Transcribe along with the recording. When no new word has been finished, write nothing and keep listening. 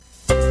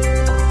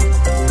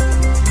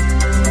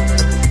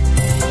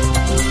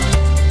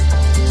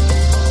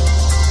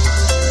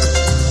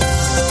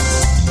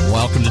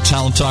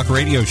Talent Talk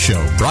radio show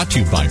brought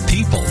to you by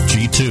People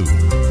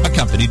G2, a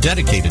company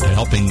dedicated to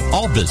helping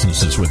all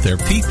businesses with their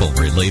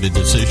people-related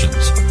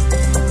decisions.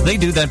 They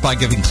do that by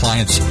giving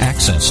clients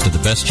access to the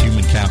best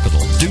human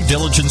capital, due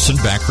diligence, and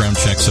background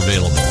checks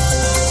available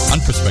on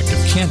prospective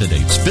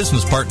candidates,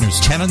 business partners,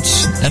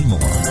 tenants, and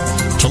more.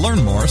 To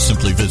learn more,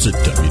 simply visit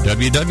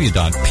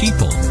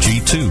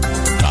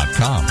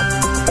www.peopleg2.com.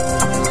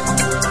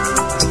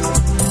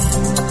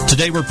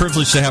 Today, we're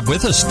privileged to have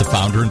with us the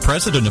founder and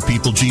president of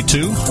People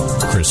G2,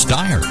 Chris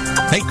Dyer.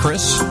 Hey,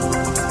 Chris.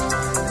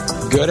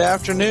 Good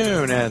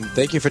afternoon, and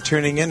thank you for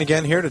tuning in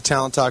again here to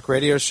Talent Talk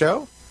Radio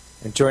Show.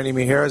 And joining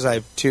me here is I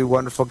have two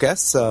wonderful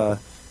guests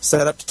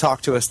set up to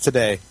talk to us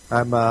today.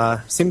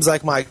 Seems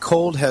like my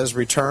cold has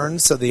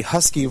returned, so the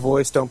husky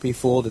voice, don't be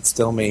fooled, it's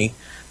still me.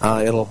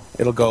 It'll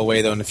go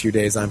away, though, in a few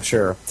days, I'm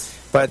sure.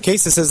 But in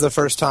case this is the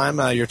first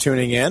time you're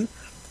tuning in,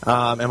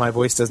 and my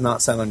voice does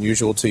not sound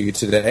unusual to you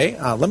today,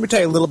 let me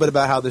tell you a little bit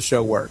about how this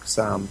show works.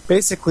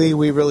 Basically,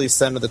 we really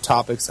center the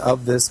topics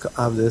of this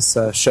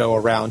show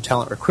around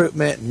talent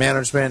recruitment and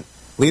management,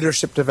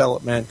 leadership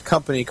development,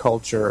 company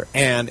culture,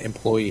 and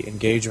employee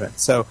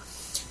engagement. So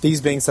these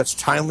being such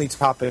timely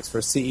topics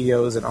for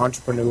CEOs and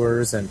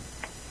entrepreneurs and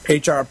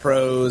HR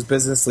pros,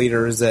 business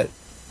leaders, that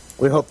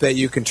we hope that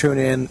you can tune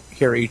in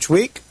here each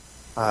week,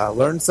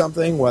 learn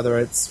something, whether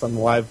it's from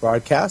the live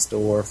broadcast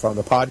or from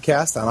the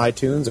podcast on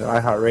iTunes or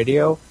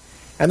iHeartRadio,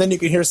 and then you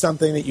can hear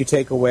something that you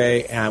take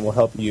away and will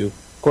help you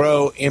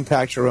grow,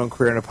 impact your own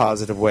career in a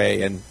positive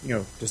way, and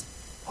just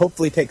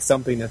hopefully take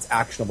something that's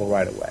actionable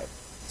right away.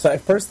 So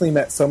I've personally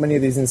met so many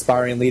of these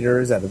inspiring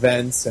leaders at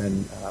events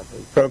and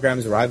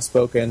programs where I've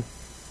spoken,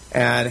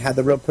 and had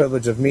the real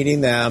privilege of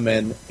meeting them.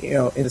 And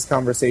in this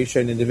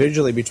conversation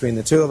individually between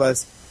the two of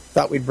us,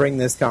 thought we'd bring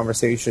this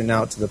conversation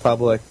out to the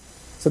public.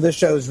 So this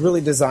show is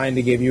really designed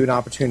to give you an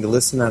opportunity to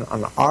listen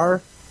on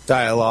our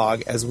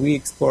dialogue as we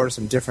explore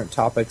some different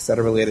topics that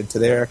are related to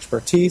their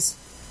expertise,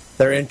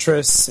 their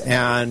interests,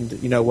 and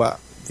what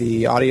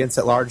the audience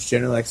at large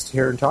generally likes to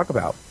hear and talk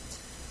about.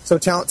 So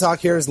Talent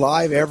Talk here is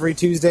live every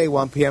Tuesday,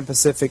 1 p.m.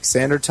 Pacific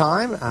Standard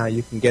Time.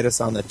 You can get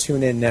us on the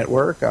TuneIn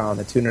network, on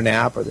the TuneIn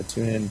app, or the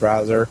TuneIn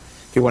browser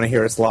if you want to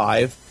hear us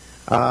live.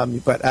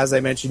 But as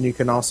I mentioned, you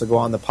can also go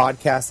on the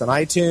podcast on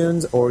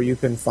iTunes, or you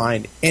can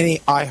find any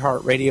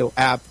iHeartRadio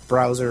app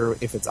browser.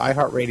 If it's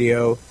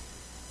iHeartRadio,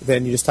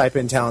 then you just type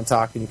in Talent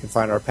Talk and you can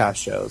find our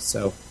past shows.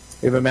 So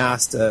we've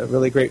amassed a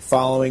really great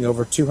following.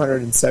 Over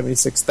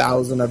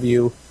 276,000 of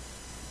you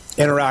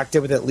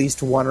interacted with at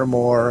least one or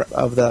more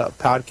of the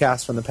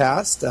podcasts from the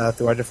past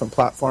through our different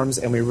platforms,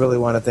 and we really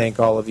want to thank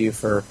all of you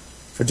for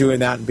doing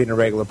that and being a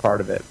regular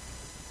part of it.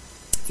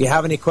 If you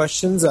have any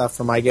questions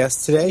for my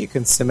guests today, you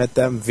can submit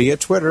them via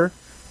Twitter.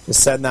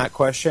 Just send that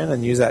question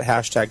and use that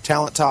hashtag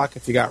Talent Talk.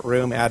 If you got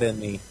room, add in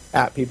the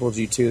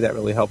 @PeopleG2. That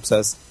really helps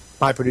us.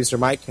 My producer,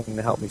 Mike, can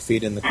help me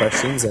feed in the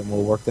questions, and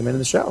we'll work them into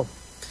the show.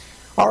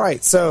 All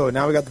right, so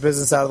now we got the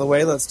business out of the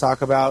way. Let's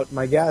talk about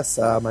my guests.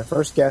 My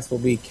first guest will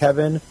be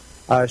Kevin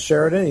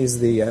Sheridan. He's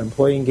the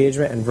employee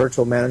engagement and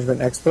virtual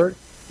management expert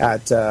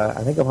at,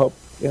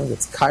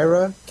 it's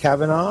Kyra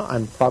Cavanaugh.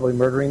 I'm probably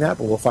murdering that,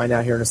 but we'll find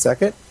out here in a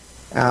second.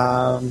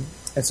 And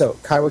so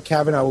Kyra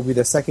Cavanaugh will be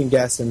the second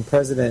guest and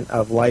president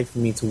of Life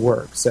Meets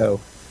Work. So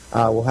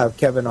we'll have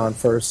Kevin on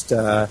first,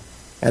 and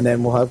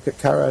then we'll have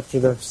Kyra after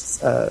the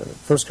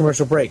first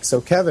commercial break. So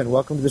Kevin,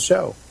 welcome to the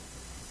show.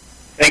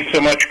 Thanks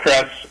so much,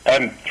 Chris.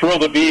 I'm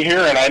thrilled to be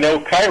here, and I know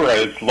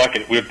Kyra is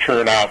lucky we've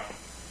turned out.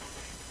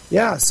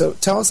 Yeah, so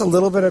tell us a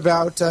little bit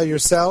about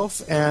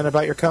yourself and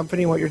about your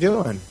company and what you're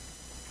doing.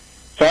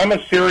 So I'm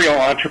a serial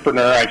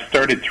entrepreneur. I've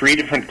started 3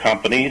 different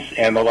companies,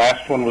 and the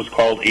last one was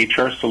called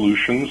HR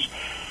Solutions.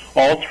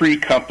 All 3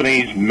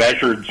 companies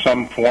measured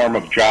some form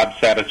of job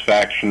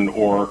satisfaction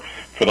or,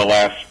 for the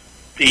last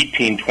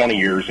 18, 20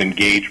 years,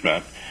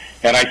 engagement.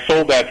 And I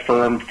sold that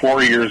firm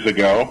 4 years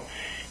ago.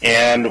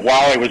 And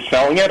while I was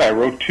selling it, I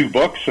wrote 2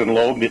 books, and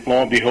lo and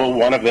behold,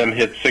 one of them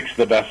hit 6 of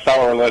the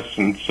bestseller lists,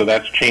 and so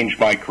that's changed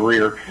my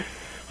career.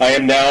 I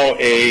am now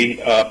a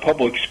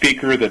public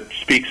speaker that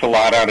speaks a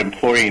lot on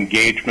employee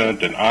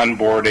engagement and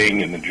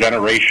onboarding and the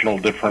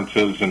generational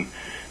differences, and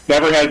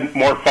never had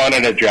more fun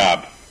in a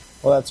job.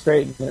 Well, that's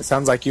great. It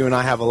sounds like you and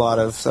I have a lot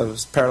of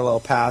parallel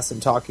paths in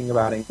talking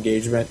about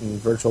engagement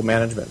and virtual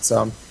management. So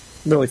I'm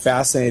really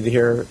fascinated to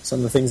hear some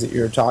of the things that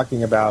you're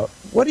talking about.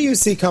 What do you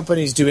see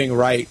companies doing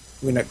right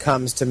when it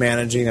comes to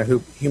managing their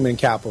human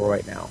capital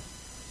right now?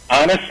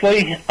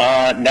 Honestly,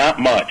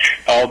 not much,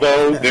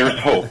 although there's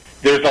hope.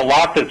 There's a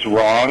lot that's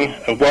wrong.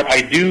 What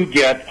I do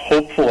get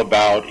hopeful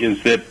about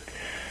is that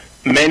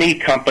many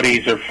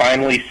companies are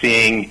finally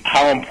seeing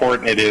how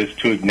important it is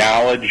to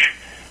acknowledge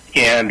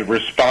and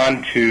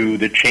respond to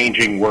the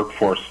changing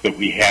workforce that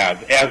we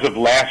have. As of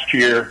last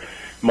year,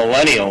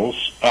 millennials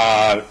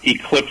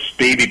eclipsed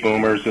baby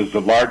boomers as the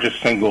largest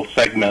single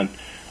segment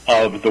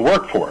of the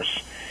workforce.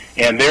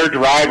 And their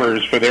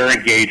drivers for their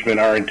engagement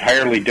are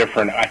entirely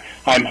different.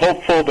 I'm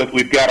hopeful that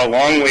we've got a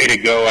long way to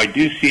go. I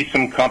do see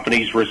some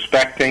companies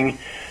respecting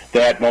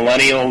that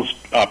millennials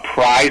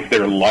prize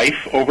their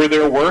life over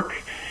their work,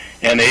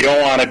 and they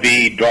don't want to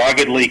be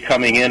doggedly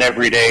coming in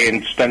every day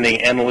and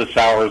spending endless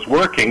hours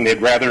working.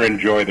 They'd rather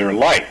enjoy their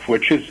life,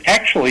 which is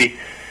actually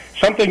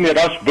something that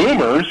us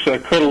boomers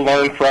could have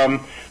learned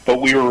from, but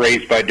we were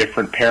raised by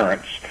different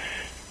parents.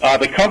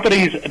 The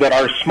companies that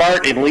are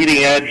smart and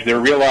leading edge,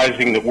 they're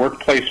realizing that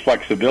workplace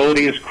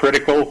flexibility is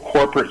critical.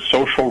 Corporate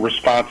social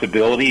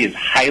responsibility is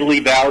highly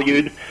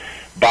valued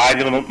by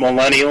the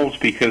millennials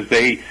because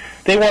they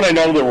want to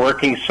know they're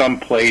working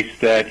someplace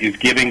that is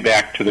giving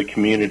back to the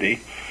community.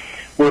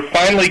 We're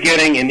finally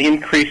getting an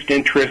increased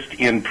interest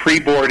in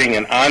pre-boarding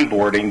and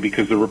onboarding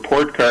because the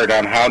report card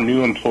on how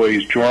new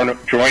employees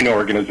join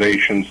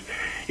organizations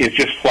is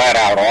just flat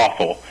out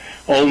awful.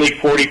 Only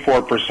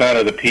 44%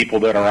 of the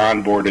people that are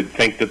onboarded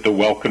think that the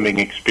welcoming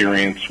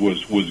experience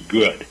was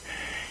good.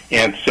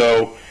 And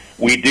so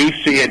we do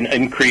see an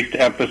increased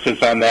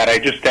emphasis on that. I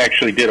just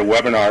actually did a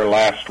webinar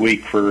last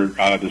week for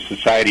the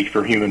Society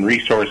for Human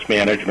Resource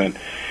Management.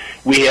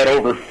 We had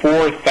over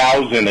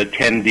 4,000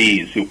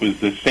 attendees. It was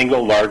the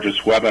single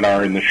largest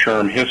webinar in the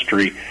SHRM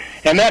history.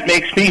 And that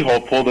makes me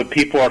hopeful that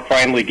people are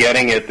finally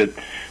getting it, that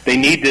they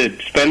need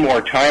to spend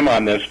more time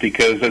on this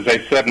because, as I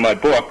said in my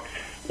book,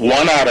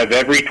 1 out of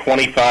every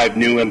 25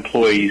 new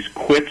employees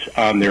quits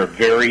on their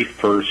very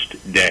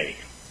first day.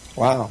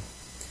 Wow.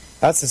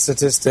 That's a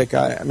statistic.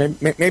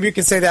 Maybe you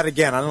can say that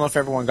again. I don't know if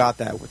everyone got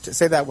that.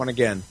 Say that one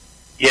again.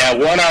 Yeah,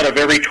 1 out of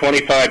every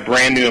 25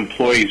 brand new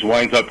employees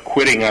winds up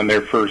quitting on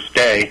their first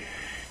day.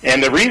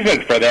 And the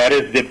reason for that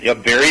is a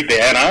very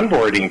bad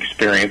onboarding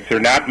experience. They're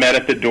not met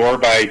at the door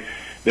by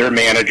their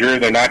manager.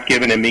 They're not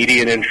given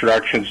immediate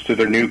introductions to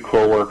their new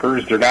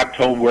coworkers. They're not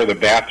told where the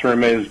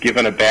bathroom is,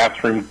 given a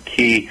bathroom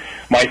key.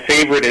 My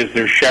favorite is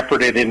they're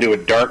shepherded into a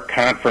dark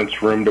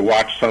conference room to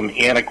watch some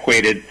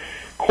antiquated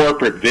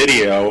corporate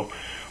video,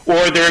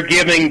 or they're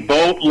giving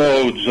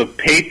boatloads of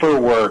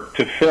paperwork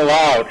to fill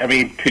out. I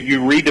mean, could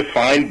you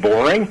redefine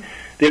boring?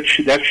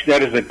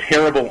 That is a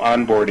terrible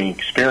onboarding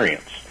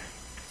experience.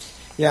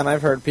 Yeah, and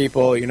I've heard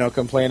people,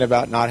 complain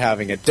about not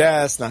having a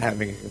desk, not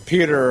having a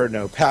computer,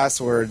 no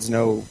passwords,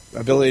 no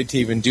ability to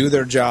even do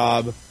their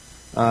job.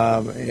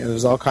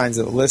 There's all kinds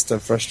of list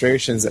of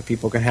frustrations that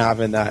people can have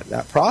in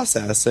that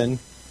process, and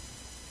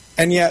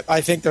yet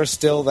I think there's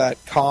still that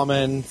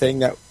common thing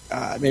that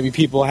maybe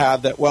people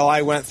have that, well,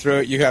 I went through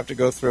it, you have to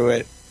go through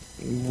it.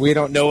 We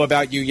don't know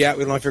about you yet.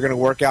 We don't know if you're going to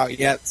work out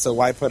yet, so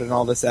why put in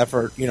all this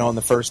effort, on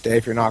the first day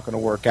if you're not going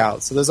to work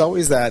out? So there's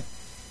always that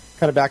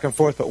kind of back and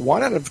forth, but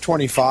 1 out of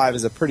 25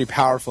 is a pretty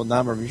powerful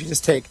number. If you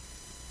just take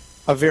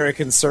a very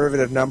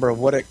conservative number of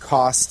what it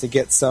costs to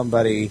get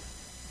somebody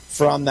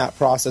from that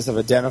process of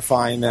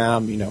identifying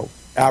them,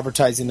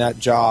 advertising that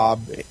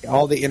job,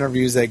 all the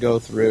interviews they go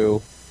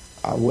through,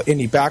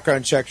 any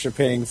background checks you're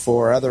paying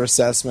for, other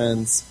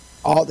assessments,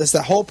 all this,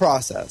 that whole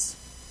process.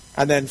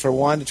 And then for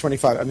 1 to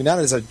 25, that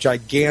is a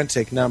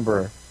gigantic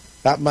number.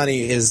 That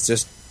money is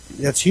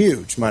that's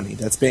huge money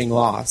that's being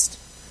lost.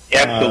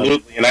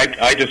 Absolutely, and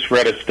I just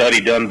read a study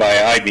done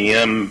by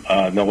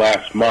IBM in the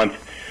last month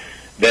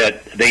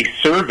that they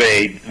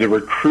surveyed the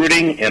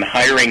recruiting and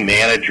hiring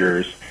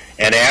managers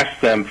and asked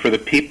them, for the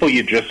people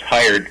you just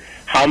hired,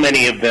 how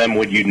many of them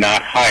would you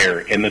not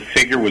hire? And the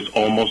figure was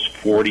almost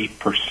 40%.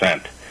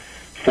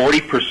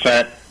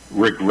 40%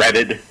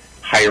 regretted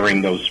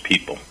hiring those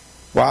people.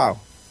 Wow.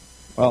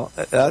 Well,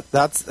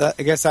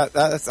 I guess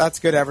that's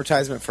good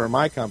advertisement for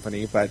my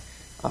company, but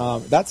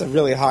that's a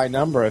really high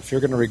number. If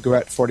you're going to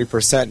regret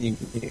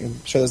 40%,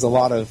 I'm sure there's a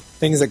lot of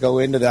things that go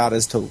into that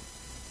as to,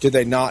 did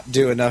they not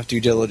do enough due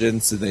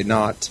diligence? Did they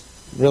not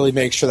really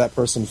make sure that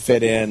person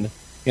fit in?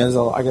 There's,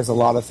 I guess, a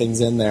lot of things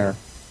in there.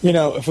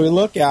 If we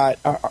look at,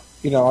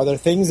 are there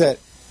things that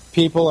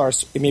people are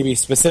maybe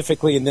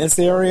specifically in this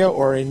area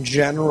or in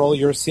general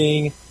you're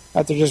seeing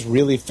that they're just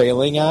really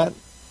failing at?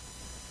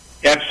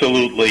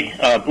 Absolutely.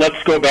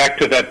 Let's go back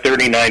to that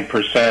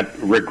 39%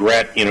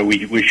 regret.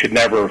 We should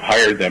never have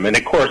hired them. And,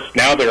 of course,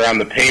 now they're on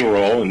the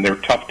payroll and they're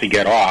tough to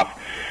get off.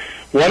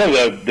 One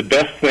of the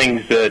best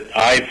things that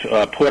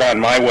I've put on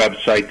my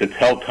website that's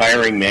helped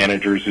hiring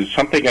managers is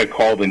something I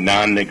call the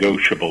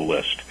non-negotiable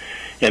list.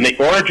 And the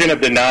origin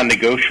of the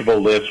non-negotiable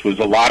list was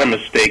a lot of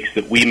mistakes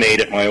that we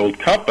made at my old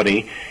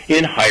company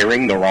in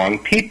hiring the wrong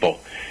people.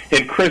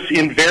 And, Chris,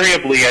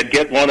 invariably I'd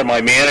get one of my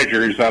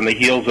managers on the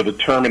heels of a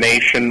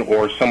termination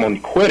or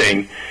someone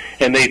quitting,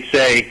 and they'd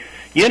say,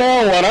 when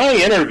I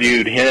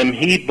interviewed him,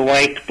 he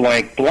blanked,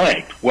 blanked,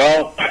 blanked.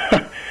 Well,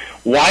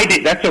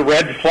 that's a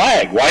red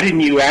flag. Why didn't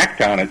you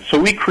act on it? So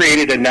we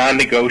created a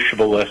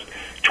non-negotiable list,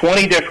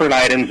 20 different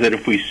items that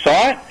if we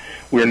saw it,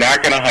 we're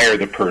not going to hire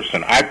the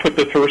person. I put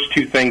the first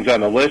 2 things on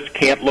the list.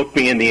 Can't look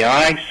me in the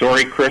eye.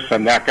 Sorry, Chris,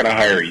 I'm not going to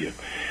hire you.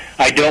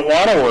 I don't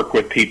want to work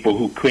with people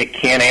who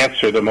can't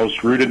answer the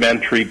most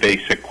rudimentary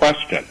basic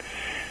question.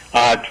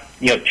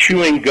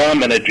 Chewing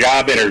gum in a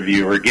job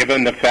interview, or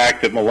given the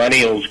fact that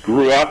millennials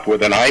grew up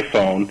with an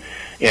iPhone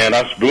and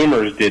us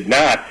boomers did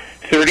not,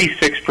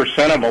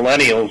 36% of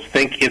millennials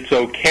think it's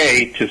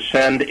okay to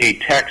send a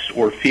text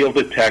or field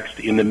a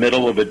text in the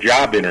middle of a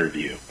job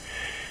interview.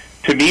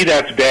 To me,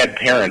 that's bad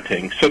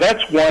parenting. So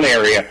that's one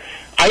area.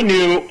 I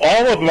knew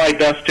all of my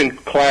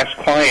best-in-class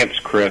clients,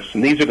 Chris,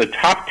 and these are the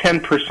top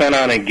 10%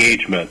 on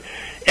engagement.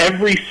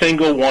 Every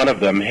single one of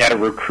them had a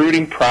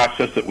recruiting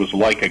process that was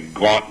like a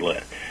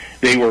gauntlet.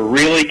 They were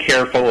really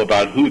careful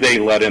about who they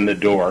let in the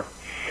door.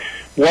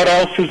 What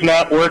else is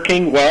not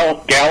working?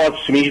 Well,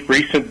 Gallup's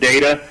recent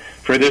data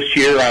for this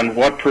year on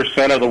what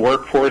percent of the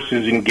workforce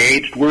is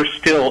engaged, we're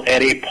still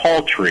at a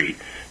paltry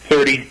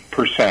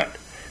 30%.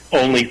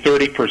 Only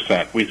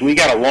 30%. We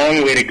got a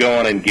long way to go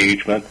on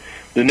engagement.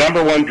 The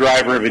number one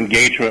driver of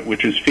engagement,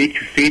 which is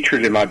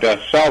featured in my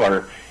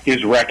bestseller,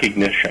 is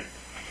recognition.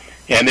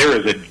 And there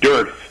is a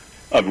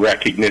dearth of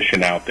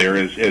recognition out there.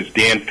 As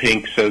Dan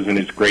Pink says in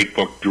his great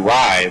book,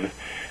 Drive,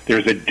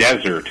 there's a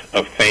desert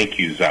of thank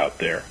yous out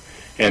there.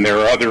 And there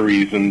are other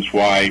reasons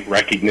why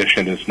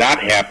recognition is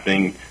not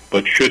happening,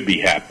 but should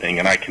be happening.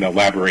 And I can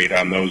elaborate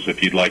on those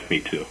if you'd like me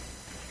to.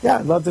 Yeah,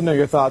 I'd love to know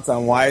your thoughts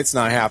on why it's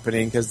not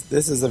happening, because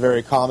this is a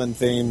very common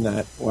theme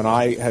that when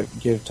I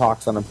give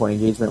talks on employee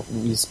engagement,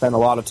 we spend a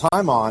lot of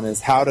time on is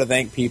how to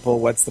thank people,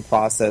 what's the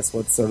process,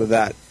 what's sort of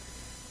that,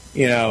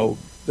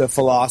 the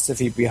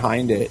philosophy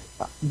behind it.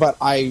 But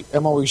I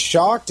am always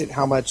shocked at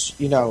how much,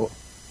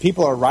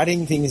 people are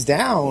writing things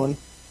down,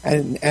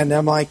 and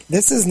I'm like,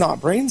 this is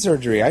not brain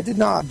surgery. I did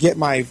not get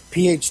my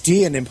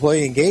PhD in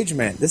employee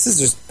engagement. This is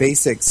just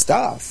basic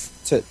stuff.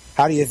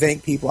 How do you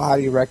thank people? How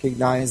do you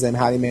recognize them?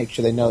 How do you make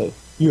sure they know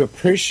you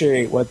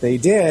appreciate what they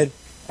did?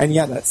 And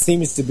yet that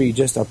seems to be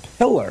just a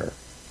pillar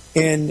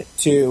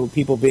into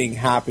people being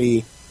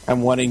happy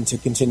and wanting to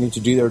continue to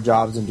do their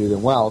jobs and do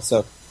them well.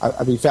 So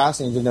I'd be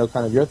fascinated to know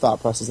kind of your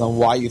thought process on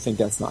why you think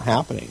that's not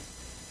happening.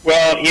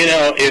 Well,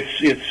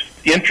 it's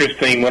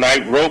interesting. When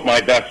I wrote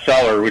my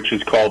bestseller, which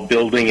is called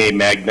Building a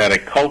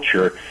Magnetic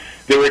Culture,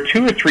 there were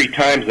 2 or 3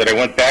 times that I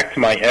went back to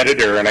my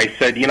editor and I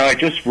said, I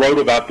just wrote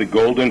about the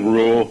golden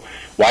rule,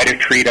 why to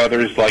treat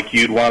others like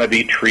you'd want to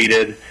be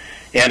treated.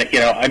 And,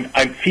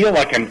 I feel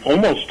like I'm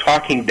almost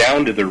talking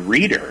down to the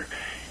reader.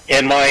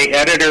 And my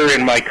editor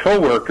and my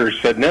coworkers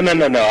said, no,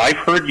 I've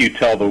heard you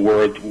tell the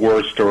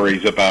war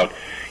stories about,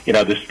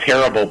 this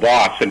terrible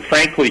boss. And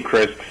frankly,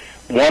 Chris,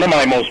 one of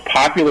my most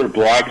popular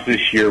blogs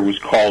this year was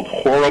called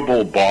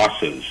Horrible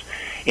Bosses.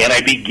 And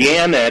I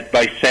began it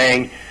by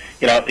saying,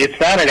 it's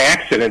not an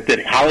accident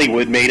that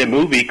Hollywood made a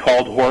movie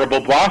called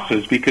Horrible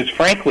Bosses because,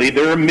 frankly,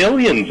 there are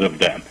millions of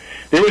them.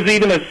 There was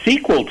even a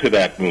sequel to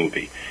that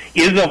movie.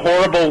 Is a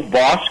horrible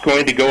boss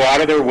going to go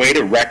out of their way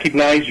to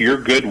recognize your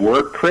good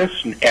work, Chris?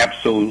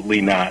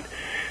 Absolutely not.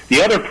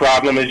 The other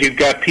problem is you've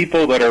got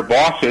people that are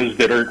bosses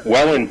that are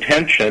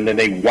well-intentioned and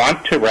they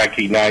want to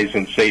recognize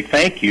and say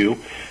thank you,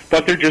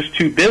 but they're just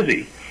too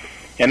busy.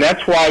 And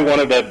that's why one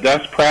of the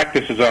best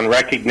practices on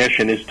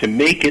recognition is to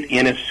make it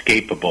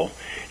inescapable.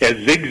 As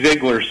Zig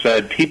Ziglar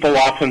said, people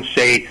often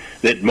say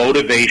that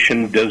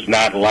motivation does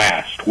not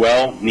last.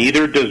 Well,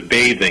 neither does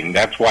bathing.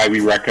 That's why we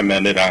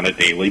recommend it on a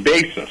daily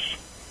basis.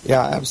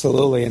 Yeah,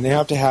 absolutely. And you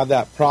have to have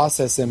that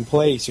process in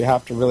place. You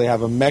have to really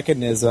have a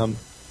mechanism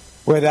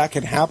where that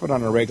can happen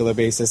on a regular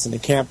basis, and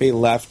it can't be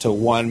left to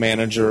one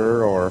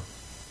manager or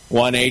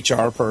one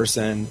HR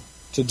person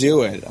to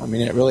do it. I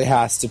mean, it really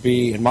has to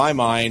be, in my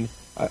mind,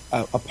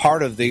 a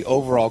part of the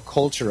overall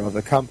culture of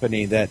the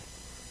company that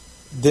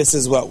this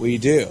is what we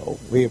do.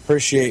 We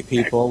appreciate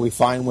people. We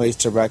find ways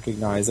to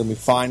recognize them. We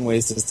find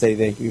ways to say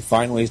thank you. We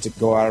find ways to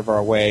go out of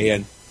our way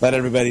and let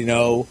everybody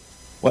know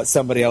what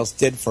somebody else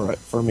did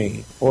for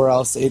me. Or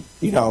else,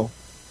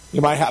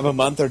 you might have a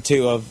month or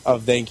two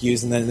of thank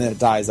yous and then it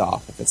dies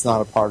off if it's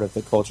not a part of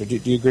the culture. Do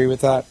you agree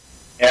with that?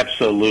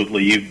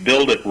 Absolutely. You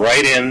build it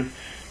right in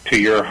to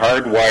your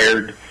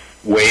hardwired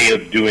way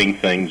of doing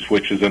things,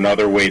 which is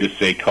another way to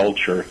say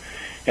culture.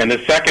 And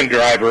the second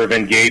driver of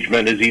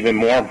engagement is even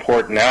more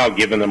important now,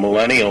 given the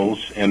millennials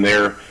and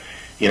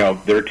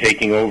they're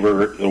taking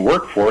over the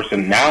workforce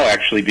and now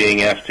actually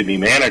being asked to be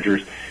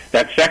managers.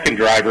 That second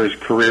driver is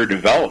career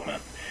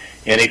development.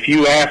 And if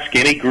you ask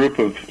any group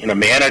of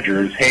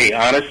managers, hey,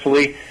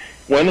 honestly,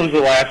 when was the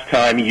last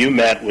time you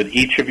met with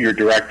each of your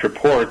direct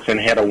reports and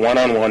had a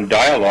one-on-one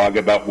dialogue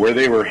about where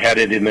they were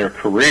headed in their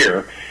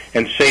career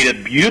and say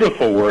the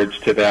beautiful words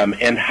to them,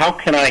 and how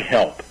can I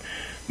help?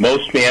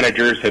 Most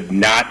managers have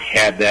not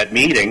had that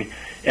meeting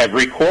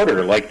every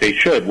quarter like they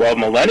should. Well,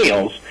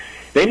 millennials,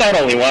 they not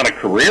only want a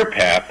career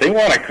path, they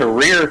want a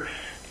career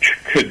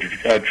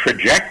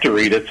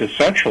trajectory that's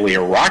essentially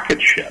a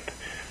rocket ship.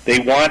 They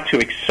want to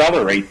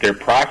accelerate their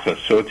process,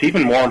 so it's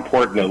even more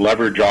important to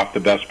leverage off the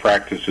best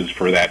practices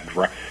for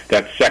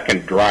that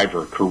second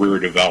driver, career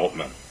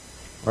development.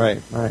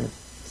 Right.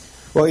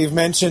 Well, you've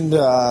mentioned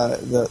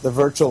the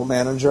virtual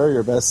manager,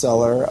 your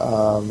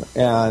bestseller,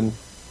 and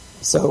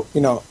so,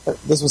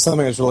 this was something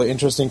that was really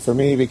interesting for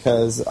me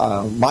because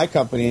my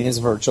company is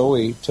virtual.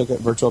 We took it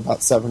virtual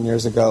about 7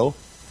 years ago,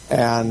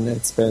 and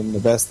it's been the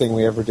best thing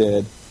we ever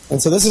did.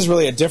 And so this is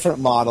really a different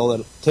model.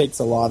 It takes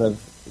a lot of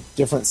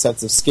different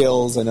sets of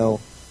skills. I know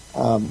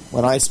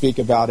when I speak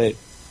about it,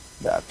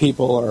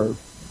 people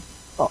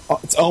are,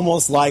 it's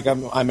almost like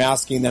I'm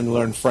asking them to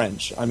learn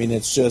French. I mean,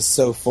 it's just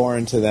so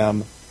foreign to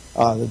them.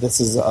 that this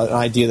is an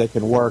idea that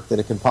can work, that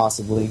it can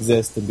possibly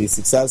exist and be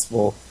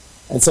successful.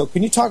 And so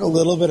can you talk a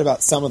little bit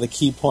about some of the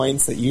key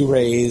points that you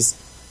raise,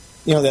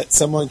 that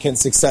someone can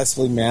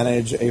successfully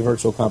manage a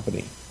virtual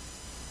company?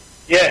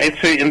 Yeah,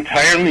 it's an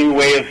entirely new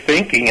way of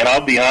thinking, and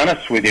I'll be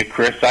honest with you,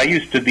 Chris. I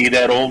used to be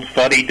that old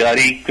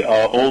fuddy-duddy,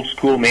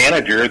 old-school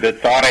manager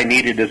that thought I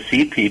needed to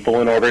see people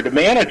in order to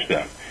manage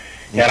them.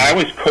 Mm-hmm. And I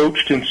was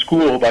coached in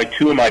school by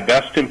two of my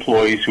best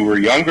employees who were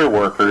younger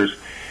workers,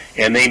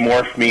 and they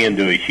morphed me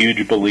into a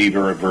huge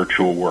believer of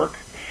virtual work.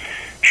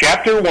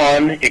 Chapter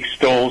 1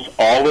 extols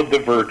all of the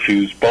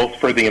virtues, both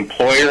for the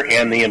employer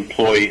and the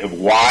employee, of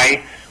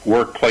why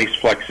workplace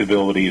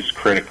flexibility is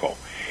critical.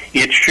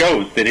 It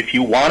shows that if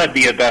you want to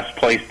be a best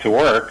place to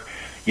work,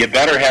 you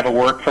better have a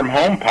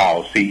work-from-home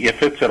policy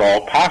if it's at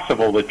all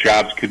possible that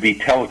jobs could be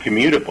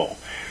telecommutable.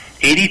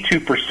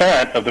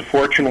 82% of the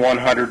Fortune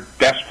 100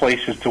 best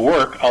places to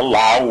work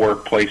allow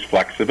workplace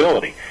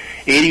flexibility.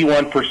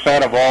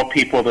 81% of all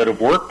people that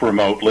have worked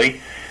remotely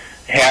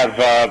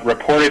have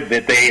reported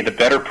that they had a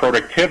better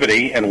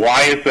productivity. And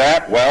why is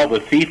that? Well,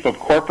 the thief of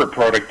corporate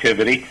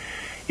productivity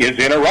is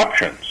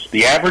interruptions.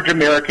 The average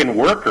American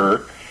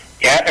worker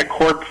at a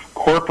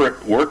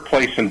corporate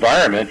workplace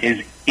environment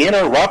is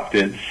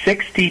interrupted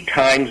 60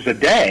 times a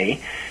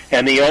day,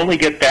 and they only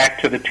get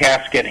back to the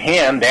task at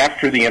hand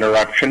after the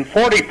interruption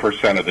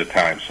 40% of the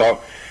time.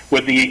 So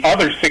with the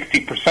other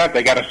 60%,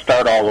 they got to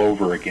start all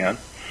over again.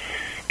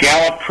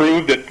 Gallup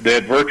proved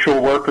that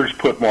virtual workers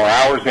put more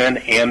hours in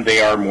and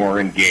they are more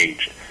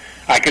engaged.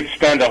 I could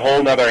spend a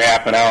whole other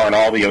half an hour on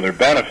all the other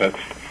benefits.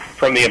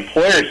 From the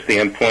employer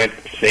standpoint,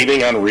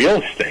 saving on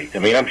real estate. I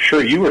mean, I'm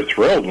sure you were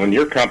thrilled when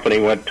your company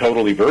went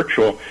totally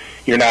virtual.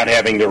 You're not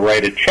having to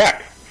write a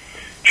check.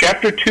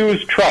 Chapter 2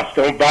 is trust.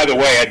 Oh, by the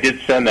way, I did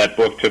send that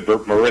book to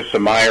Marissa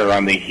Meyer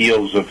on the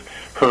heels of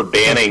her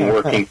banning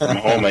working from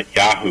home at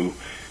Yahoo,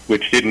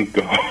 which didn't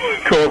go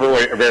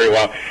over very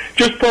well.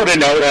 Just put a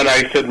note on.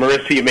 I said,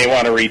 Marissa, you may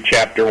want to read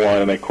Chapter 1,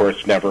 and of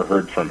course never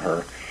heard from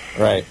her.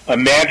 Right.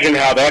 Imagine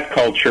how that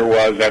culture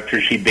was after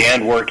she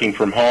banned working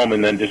from home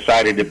and then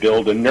decided to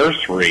build a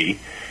nursery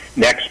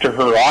next to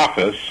her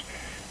office.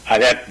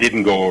 That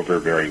didn't go over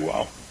very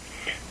well.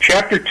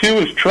 Chapter 2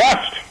 is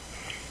trust.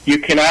 You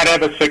cannot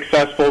have a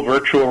successful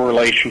virtual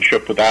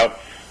relationship without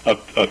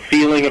a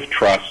feeling of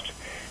trust.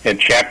 And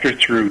Chapter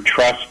 3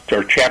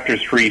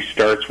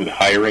 starts with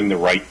hiring the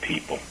right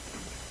people.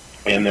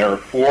 And there are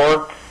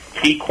 4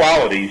 key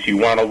qualities you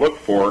want to look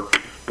for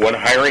when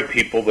hiring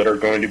people that are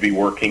going to be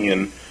working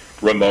in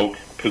remote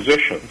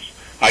positions.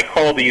 I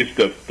call these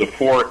the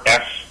 4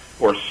 S,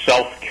 or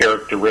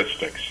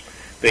self-characteristics.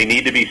 They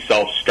need to be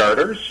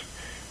self-starters,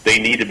 they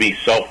need to be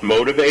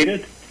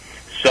self-motivated,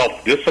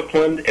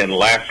 self-disciplined, and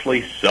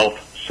lastly,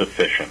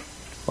 self-sufficient.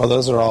 Well,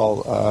 those are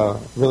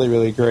all really,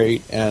 really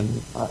great,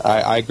 and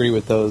I agree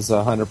with those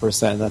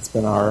 100%. That's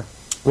been our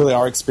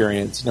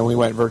experience. We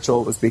went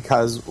virtual. It was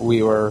because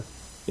the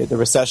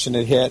recession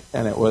had hit,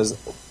 and it was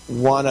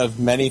one of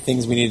many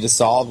things we needed to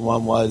solve.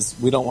 One was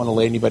we don't want to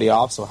lay anybody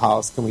off, so how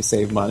else can we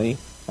save money?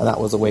 And that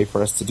was a way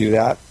for us to do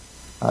that.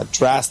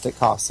 Drastic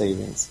cost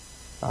savings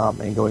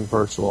in going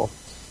virtual.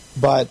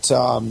 But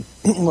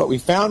what we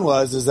found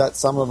is that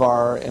some of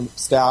our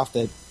staff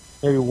that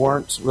maybe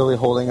weren't really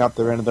holding up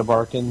their end of the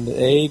bargain,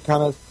 they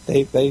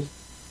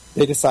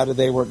decided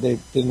they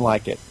didn't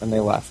like it and they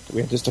left.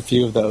 We had just a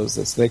few of those,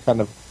 so they kind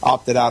of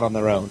opted out on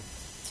their own.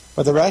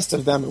 But the rest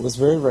of them, it was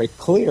very, very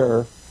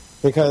clear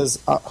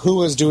because who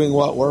was doing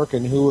what work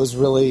and who was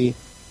really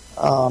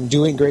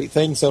doing great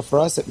things. So for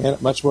us, it made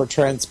it much more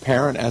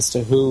transparent as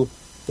to who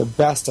the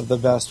best of the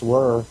best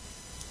were,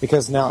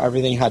 because now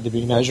everything had to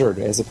be measured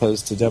as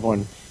opposed to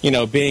everyone,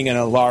 being in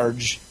a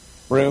large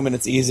room, and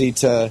it's easy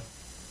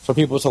for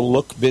people to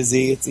look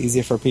busy. It's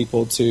easy for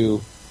people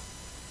to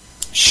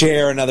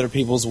share in other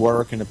people's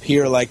work and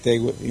appear like they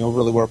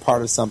really were a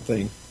part of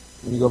something.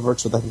 When you go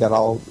virtual, I think that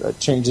all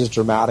changes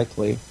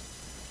dramatically.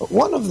 But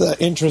one of the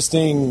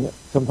interesting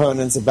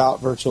components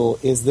about virtual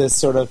is this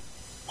sort of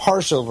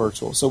partial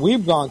virtual. So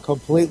we've gone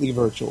completely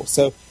virtual.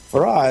 So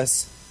for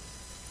us,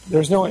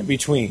 there's no in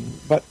between.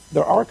 But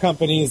there are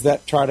companies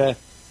that try to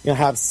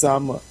have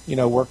some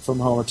work from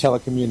home or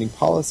telecommuting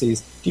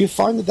policies. Do you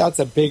find that that's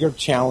a bigger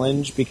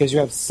challenge because you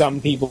have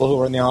some people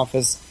who are in the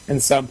office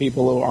and some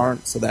people who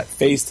aren't, so that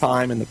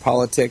FaceTime and the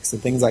politics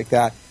and things like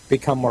that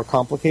become more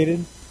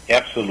complicated?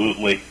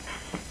 Absolutely.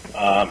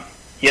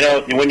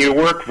 When you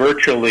work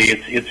virtually,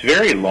 it's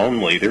very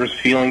lonely. There's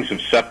feelings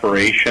of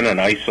separation and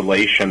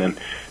isolation, and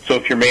so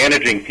if you're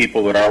managing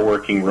people that are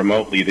working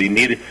remotely, they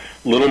need a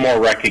little more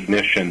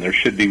recognition. There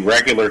should be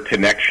regular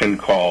connection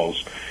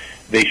calls.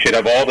 They should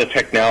have all the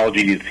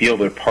technology to feel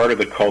they're part of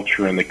the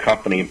culture and the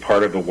company and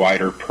part of the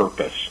wider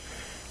purpose.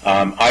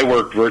 I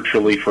worked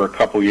virtually for a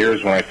couple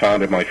years when I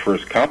founded my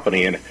first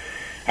company, and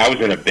I was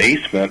in a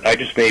basement. I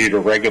just made it a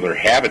regular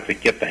habit to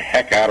get the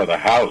heck out of the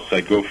house.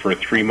 I'd go for a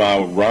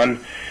 3-mile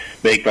run,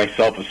 make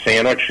myself a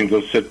sandwich, and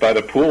go sit by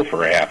the pool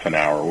for a half an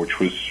hour, which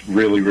was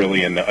really,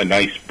 really a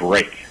nice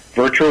break.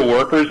 virtual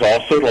workers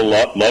also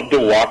love to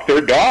walk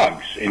their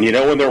dogs. And,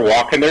 when they're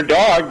walking their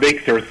dog,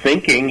 they're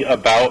thinking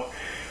about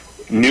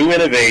new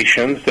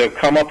innovations. They'll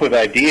come up with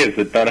ideas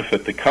that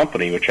benefit the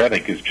company, which I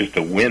think is just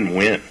a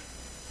win-win.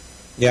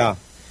 Yeah.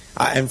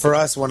 And for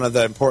us, one of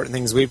the important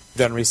things we've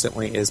done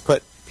recently is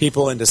put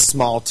people into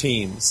small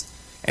teams.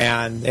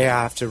 And they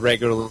have to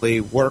regularly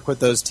work with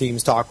those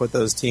teams, talk with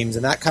those teams,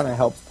 and that kind of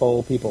helps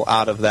pull people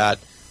out of that.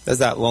 There's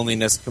that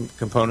loneliness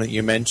component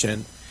you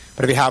mentioned.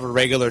 But if you have a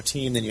regular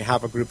team, then you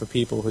have a group of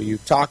people who you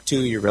talk to,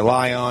 you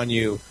rely on,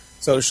 you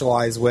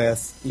socialize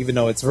with, even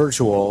though it's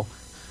virtual.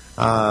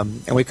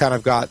 And we kind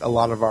of got a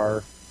lot of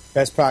our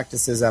best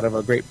practices out of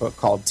a great book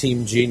called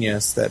Team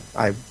Genius that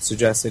I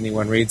suggest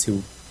anyone reads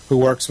who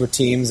works with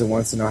teams and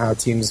wants to know how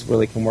teams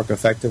really can work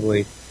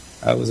effectively.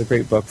 It was a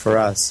great book for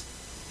us.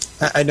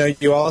 I know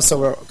you also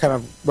were kind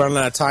of running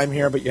out of time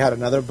here, but you had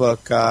another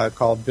book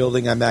called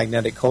Building a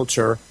Magnetic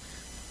Culture,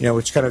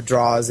 which kind of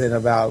draws in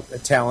about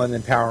talent,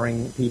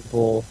 empowering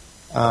people,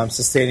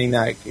 sustaining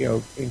that,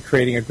 and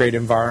creating a great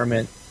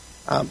environment.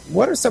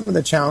 What are some of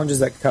the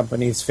challenges that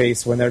companies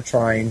face when they're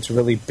trying to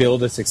really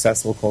build a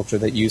successful culture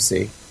that you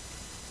see?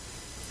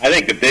 I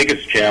think the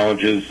biggest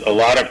challenge is a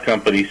lot of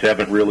companies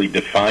haven't really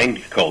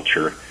defined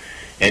culture,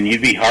 and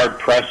you'd be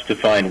hard-pressed to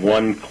find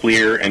one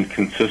clear and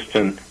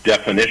consistent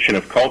definition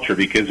of culture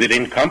because it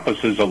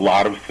encompasses a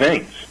lot of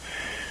things.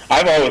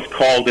 I've always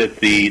called it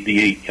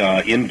the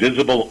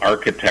invisible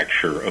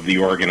architecture of the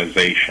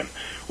organization,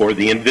 or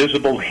the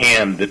invisible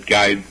hand that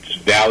guides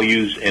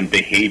values and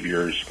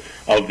behaviors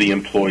of the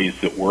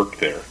employees that work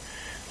there.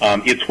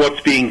 It's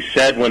what's being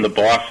said when the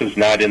boss is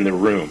not in the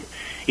room.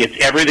 It's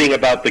everything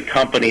about the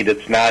company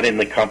that's not in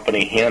the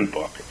company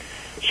handbook.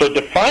 So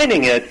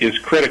defining it is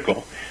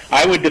critical.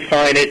 I would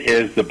define it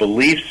as the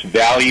beliefs,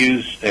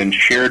 values, and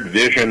shared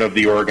vision of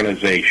the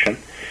organization,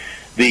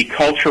 the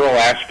cultural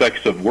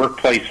aspects of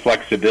workplace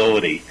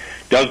flexibility.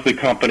 Does the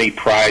company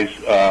prize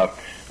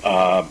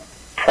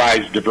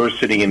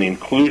diversity and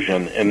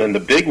inclusion? And then the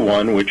big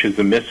one, which is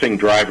the missing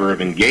driver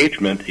of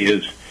engagement,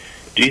 is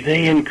do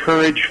they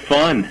encourage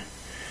fun?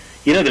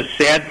 The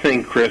sad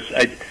thing, Chris,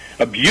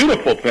 a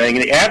beautiful thing,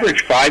 the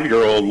average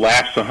 5-year-old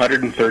laughs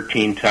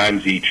 113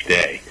 times each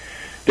day.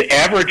 The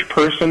average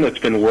person that's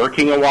been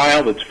working a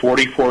while, that's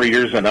 44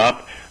 years and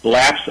up,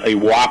 laughs a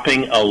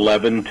whopping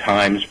 11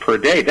 times per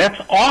day. That's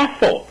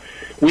awful.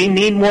 We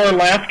need more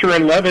laughter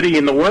and levity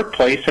in the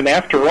workplace, and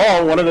after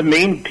all, the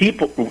main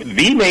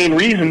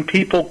reason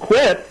people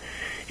quit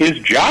is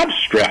job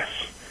stress.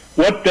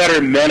 What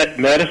better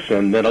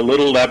medicine than a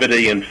little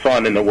levity and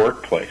fun in the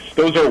workplace?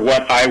 Those are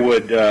what I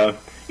would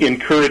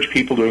encourage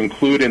people to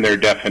include in their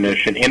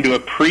definition and to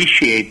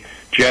appreciate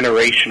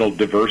generational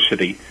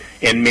diversity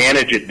and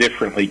manage it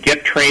differently.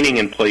 Get training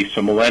in place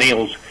so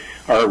millennials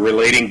are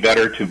relating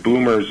better to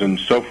boomers and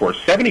so forth.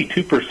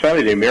 72%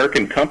 of the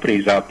American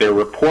companies out there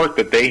report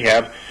that they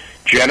have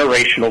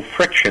generational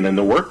friction in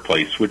the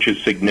workplace, which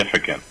is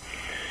significant.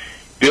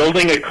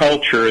 Building a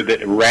culture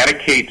that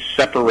eradicates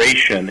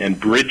separation and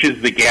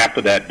bridges the gap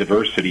of that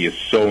diversity is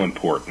so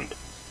important.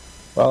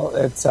 Well,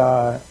 it's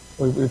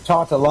we've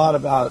talked a lot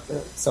about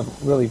some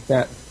really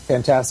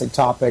fantastic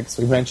topics.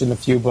 We mentioned a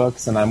few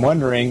books, and I'm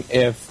wondering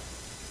if,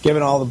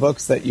 given all the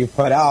books that you've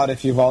put out,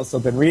 if you've also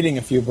been reading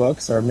a few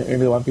books, or maybe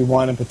there might be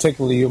one in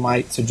particular you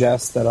might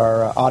suggest that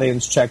our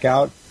audience check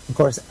out, of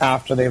course,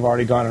 after they've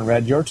already gone and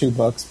read your 2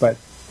 books. But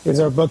is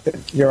there a book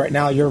that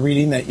you're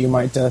reading that you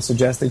might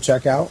suggest they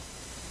check out?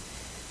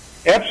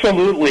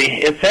 Absolutely.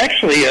 It's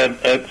actually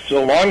it's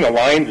along the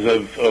lines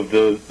of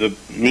the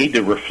need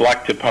to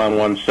reflect upon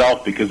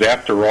oneself, because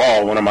after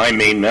all, one of my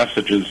main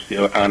messages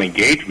on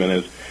engagement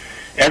is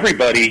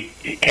everybody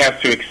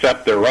has to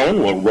accept their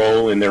own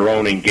role in their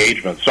own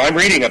engagement. So I'm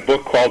reading a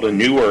book called A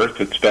New Earth.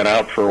 It's been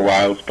out for a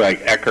while. It's by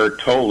Eckhart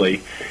Tolle, and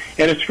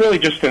it's really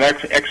just an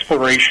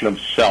exploration of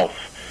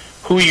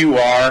self, who you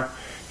are,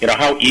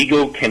 how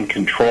ego can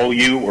control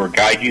you or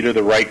guide you to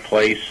the right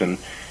place, and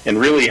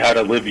really how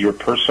to live your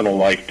personal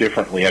life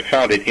differently. I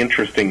found it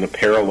interesting, the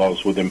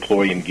parallels with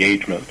employee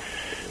engagement.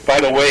 By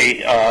the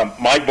way,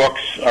 my books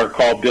are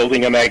called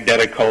Building a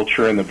Magnetic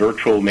Culture and The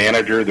Virtual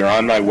Manager. They're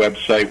on my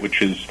website,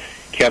 which is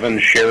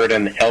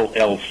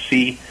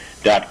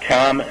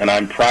KevinSheridanLLC.com, and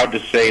I'm proud to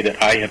say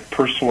that I have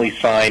personally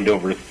signed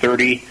over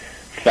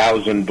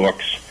 30,000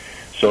 books.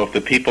 So if the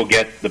people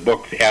get the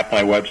book at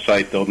my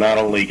website, they'll not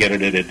only get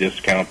it at a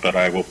discount, but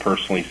I will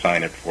personally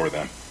sign it for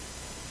them.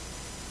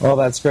 Well,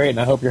 that's great, and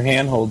I hope your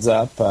hand holds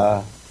up.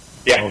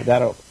 Yeah.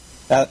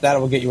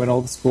 That'll get you an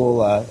old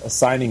school a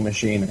signing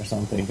machine or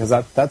something, because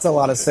that's a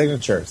lot of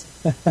signatures.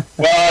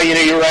 Well,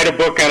 you write a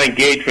book on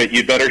engagement,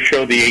 you better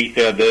show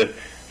the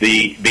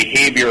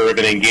behavior of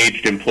an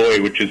engaged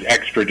employee, which is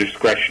extra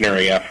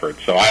discretionary effort.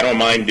 So I don't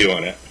mind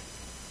doing it.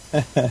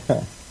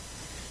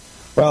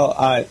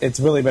 Well, it's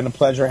really been a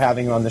pleasure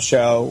having you on the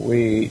show.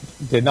 We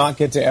did not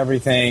get to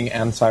everything,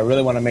 and so I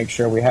really want to make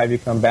sure we have you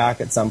come back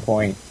at some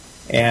point,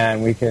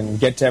 and we can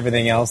get to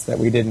everything else that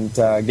we didn't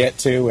get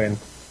to, and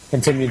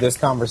continue this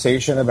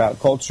conversation about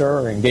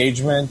culture,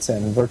 engagement,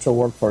 and virtual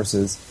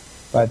workforces.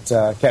 But,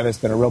 Kevin, it's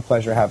been a real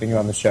pleasure having you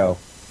on the show.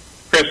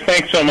 Chris,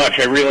 thanks so much.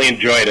 I really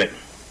enjoyed it.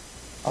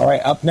 All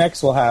right, up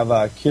next we'll have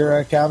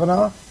Kyra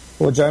Cavanaugh,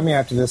 who will join me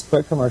after this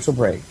quick commercial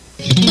break.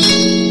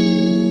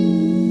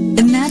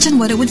 Imagine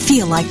what it would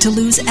feel like to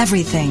lose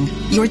everything.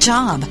 Your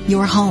job,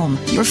 your home,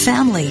 your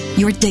family,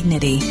 your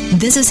dignity.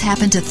 This has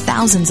happened to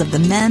thousands of the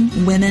men,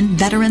 women,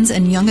 veterans,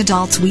 and young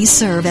adults we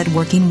serve at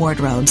Working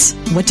Wardrobes.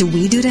 What do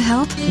we do to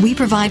help? We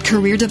provide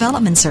career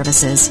development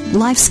services,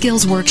 life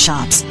skills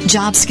workshops,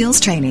 job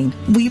skills training.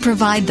 We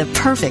provide the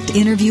perfect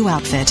interview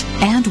outfit,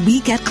 and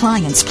we get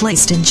clients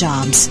placed in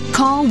jobs.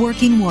 Call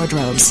Working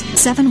Wardrobes,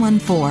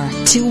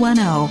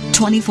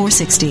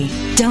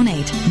 714-210-2460.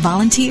 Donate,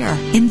 volunteer,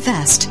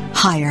 invest,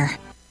 hire.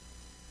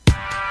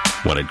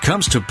 When it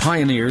comes to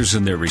pioneers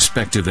in their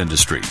respective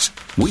industries,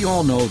 we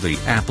all know the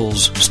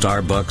Apples,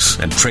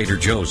 Starbucks, and Trader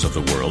Joe's of the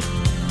world.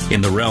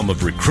 In the realm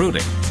of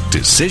recruiting,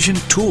 Decision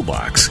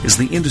Toolbox is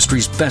the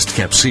industry's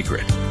best-kept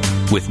secret,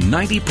 with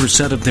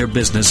 90% of their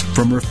business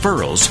from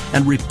referrals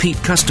and repeat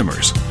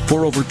customers.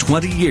 For over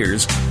 20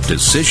 years,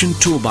 Decision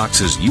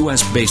Toolbox's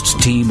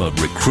U.S.-based team of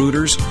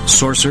recruiters,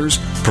 sourcers,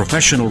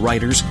 professional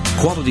writers,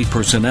 quality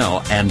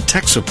personnel, and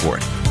tech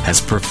support has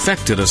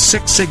perfected a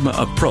Six Sigma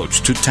approach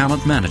to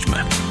talent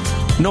management.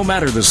 No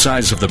matter the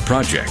size of the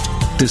project,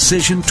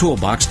 Decision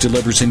Toolbox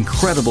delivers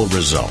incredible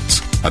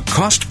results. A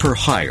cost per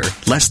hire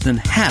less than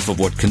half of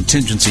what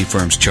contingency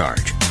firms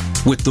charge,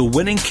 with the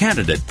winning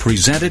candidate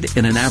presented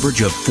in an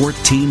average of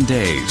 14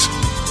 days,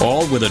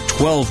 all with a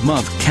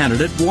 12-month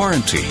candidate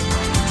warranty.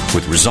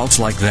 With results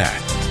like that,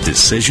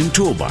 Decision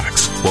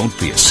Toolbox won't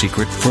be a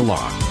secret for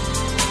long.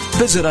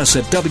 Visit us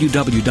at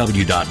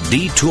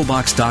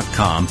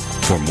www.dtoolbox.com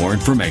for more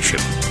information.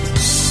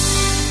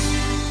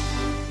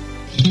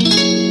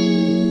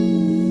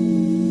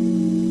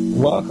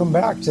 Welcome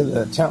back to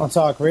the Talent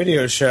Talk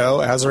radio show.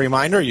 As a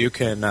reminder, you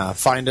can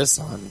find us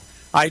on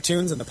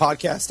iTunes and the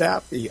podcast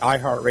app, the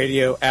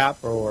iHeartRadio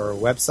app or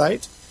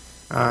website.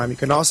 You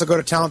can also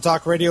go to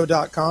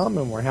talenttalkradio.com,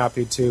 and we're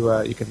happy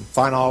to, you can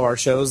find all of our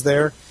shows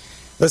there,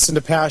 listen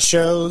to past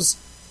shows,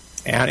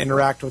 and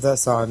interact with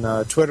us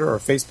on Twitter or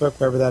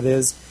Facebook, wherever that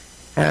is.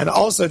 And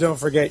also, don't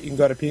forget, you can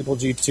go to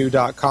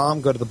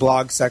peopleg2.com, go to the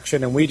blog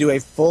section, and we do a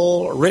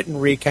full written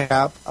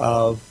recap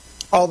of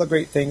all the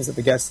great things that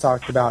the guests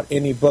talked about,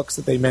 any books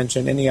that they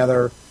mentioned, any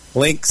other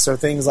links or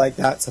things like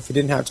that. So if you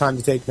didn't have time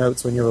to take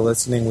notes when you were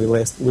listening, we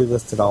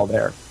listed all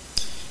there.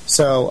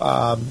 So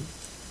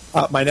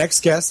my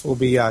next guest will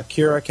be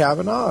Kyra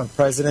Cavanaugh,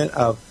 president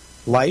of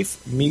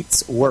Life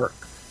Meets Work.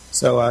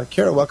 So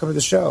Kyra, welcome to the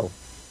show.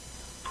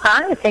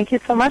 Hi, thank you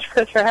so much,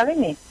 Chris, for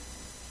having me.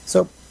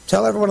 So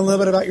tell everyone a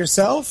little bit about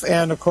yourself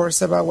and, of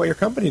course, about what your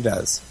company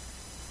does.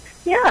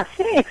 Yeah,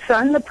 thanks.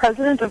 I'm the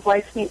president of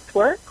Life Meets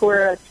Work.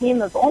 We're a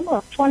team of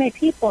almost 20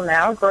 people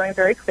now, growing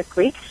very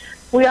quickly.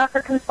 We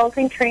offer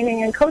consulting,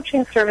 training, and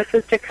coaching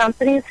services to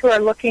companies who are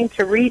looking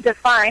to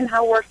redefine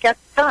how work gets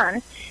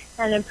done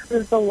and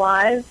improve the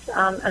lives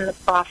and the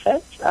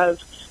profits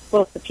of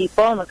both the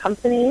people and the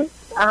companies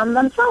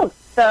themselves.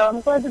 So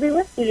I'm glad to be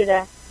with you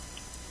today.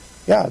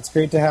 Yeah, it's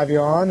great to have you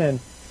on. And,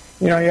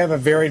 you know, you have a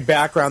varied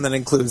background that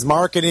includes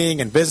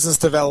marketing and business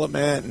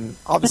development. And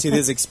obviously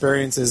these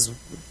experiences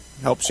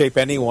help shape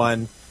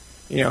anyone,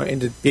 you know,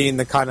 into being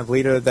the kind of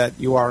leader that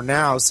you are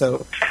now.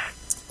 So,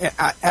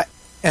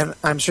 and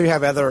I'm sure you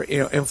have other, you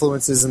know,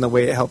 influences in the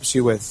way it helps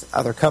you with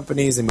other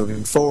companies and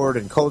moving forward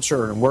and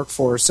culture and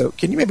workforce. So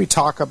can you maybe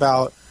talk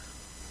about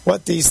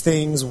what these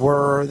things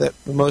were that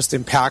were most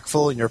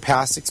impactful in your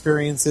past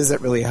experiences that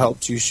really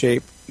helped you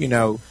shape, you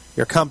know,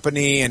 your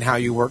company and how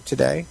you work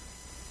today?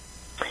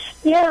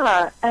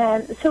 Yeah,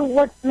 and so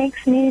what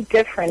makes me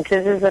different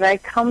is that I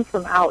come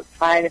from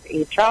outside of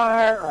HR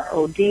or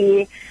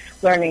OD,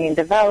 learning and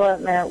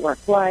development,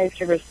 work-life,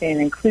 diversity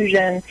and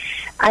inclusion.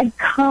 I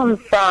come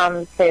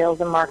from sales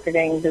and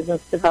marketing,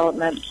 business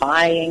development,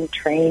 buying,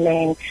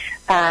 training,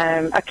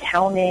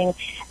 accounting,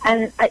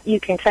 and you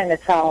can kind of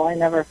tell I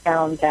never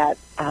found that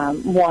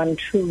one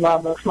true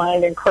love of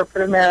mine in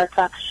corporate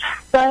America.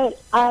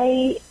 But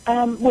I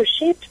was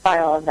shaped by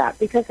all of that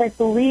because I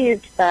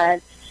believed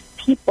that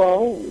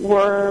people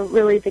were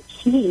really the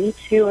key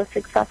to a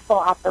successful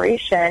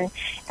operation,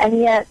 and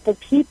yet the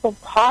people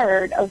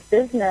part of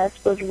business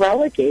was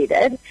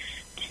relegated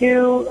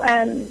to,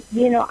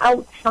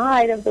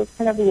 outside of those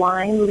kind of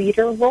line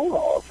leader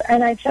roles.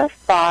 And I just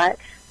thought,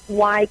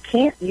 why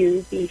can't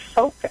you be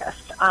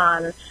focused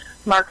on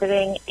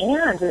marketing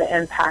and the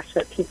impact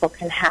that people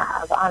can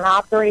have, on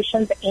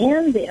operations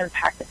and the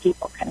impact that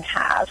people can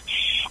have?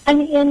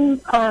 And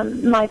in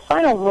my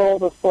final role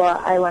before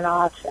I went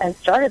off and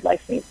started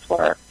Life Meets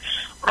Work,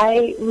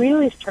 I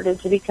really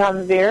started to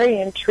become very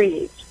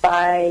intrigued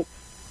by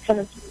kind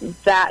of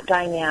that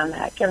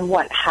dynamic and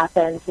what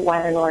happens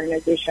when an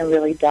organization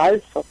really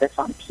does focus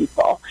on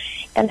people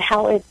and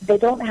how they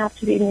don't have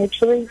to be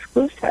mutually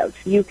exclusive.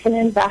 You can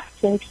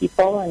invest in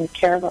people and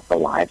care about the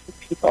lives of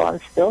people and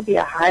still be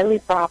a highly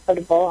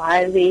profitable,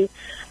 highly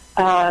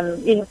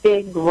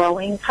big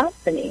growing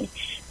company.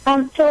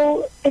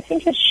 So I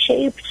think it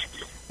shaped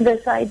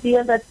this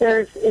idea that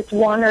it's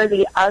one or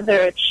the other,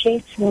 it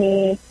shapes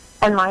me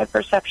and my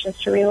perceptions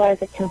to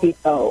realize it can be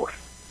both.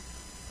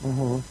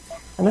 Mm-hmm.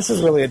 And this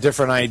is really a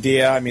different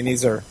idea. I mean,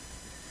 these are, you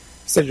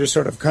said you're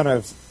sort of kind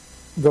of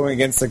going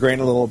against the grain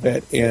a little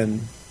bit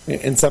in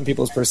some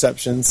people's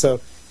perceptions. So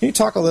can you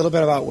talk a little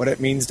bit about what it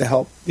means to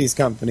help these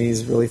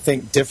companies really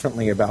think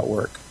differently about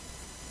work?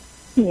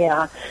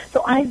 Yeah.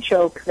 So I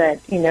joke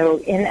that, in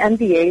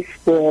MBA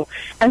schools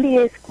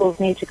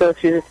need to go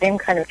through the same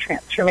kind of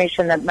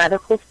transformation that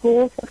medical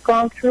schools have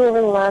gone through over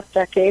the last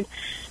decade.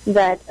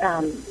 That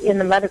in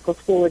the medical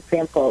school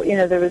example,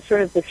 there was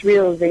sort of this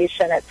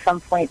realization at some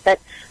point that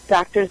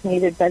doctors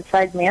needed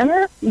bedside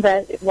manner,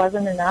 that it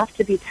wasn't enough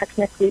to be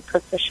technically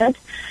proficient.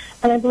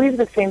 And I believe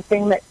the same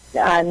thing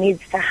that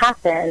needs to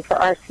happen for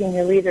our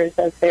senior leaders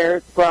as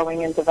they're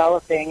growing and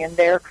developing in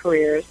their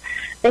careers.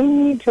 They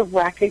need to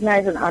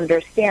recognize and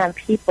understand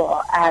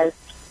people as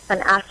an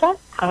asset,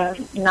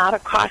 not a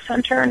cost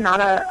center,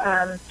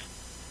 not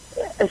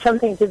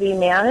something to be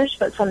managed,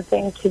 but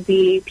something to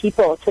be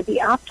people, to be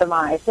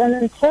optimized. And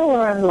until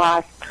or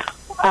unless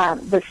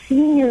the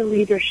senior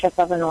leadership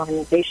of an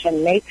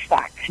organization makes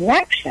that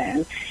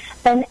connection,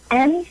 then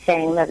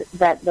anything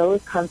that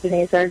those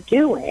companies are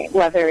doing,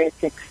 whether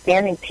it's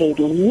expanding paid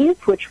leave,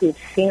 which we've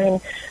seen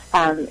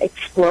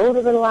explode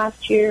over the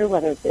last year,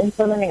 whether it's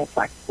implementing a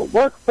flexible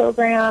work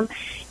program,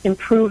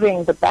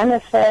 improving the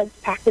benefits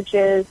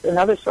packages, and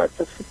other sorts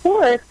of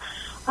support,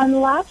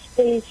 unless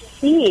they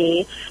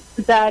see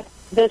that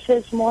this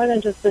is more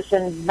than just this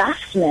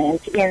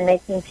investment in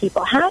making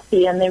people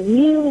happy, and they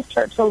really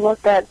start to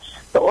look at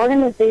the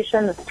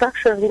organization, the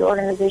structure of the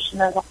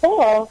organization as a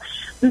whole,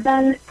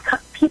 then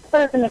people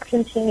are going to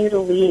continue to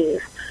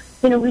leave.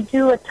 We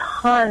do a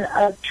ton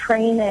of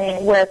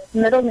training with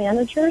middle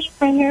managers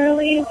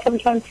primarily,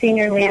 sometimes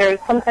senior leaders,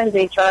 sometimes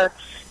HR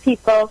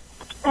people,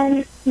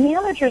 and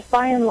managers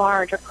by and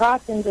large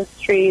across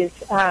industries,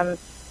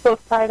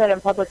 both private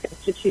and public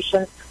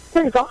institutions,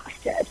 they're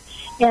exhausted.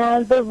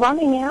 And they're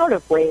running out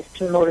of ways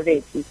to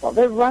motivate people.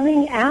 They're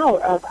running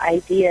out of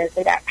ideas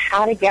about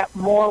how to get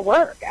more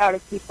work out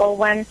of people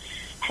when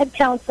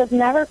headcounts have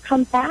never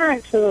come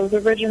back to those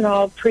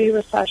original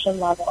pre-recession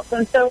levels.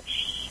 And so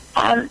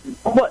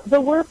what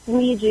the work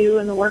we do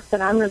and the work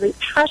that I'm really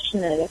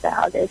passionate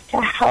about is to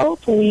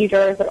help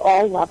leaders at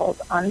all levels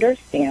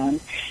understand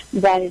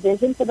that it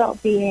isn't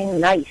about being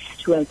nice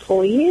to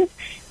employees.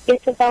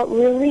 It's about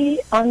really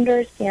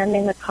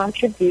understanding the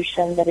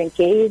contribution that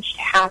engaged,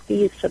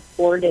 happy,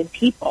 supported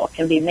people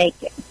can be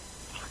making.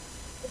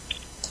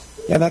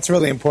 Yeah, that's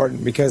really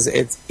important because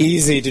it's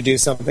easy to do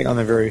something on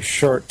the very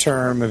short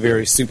term, a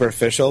very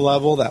superficial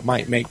level that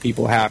might make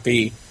people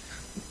happy,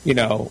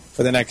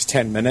 for the next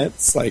 10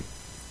 minutes. Like,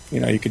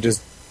 you could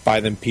just buy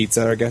them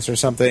pizza, I guess, or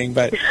something.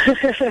 But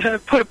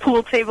put a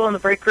pool table in the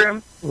break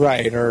room.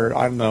 Right, or,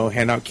 I don't know,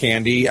 hand out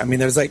candy. I mean,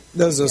 there's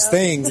those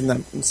things,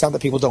 and it's not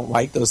that people don't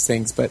like those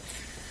things, but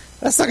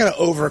that's not going to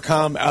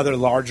overcome other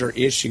larger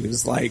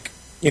issues like,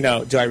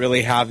 do I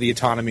really have the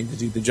autonomy to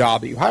do the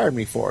job that you hired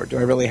me for? Do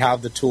I really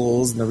have the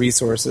tools and the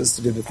resources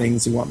to do the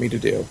things you want me to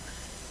do?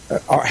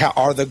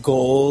 Are the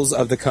goals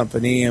of the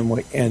company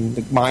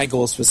and my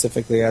goals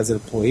specifically as an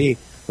employee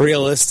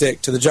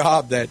realistic to the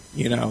job that,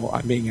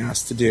 I'm being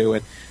asked to do?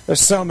 And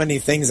there's so many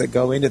things that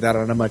go into that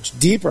on a much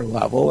deeper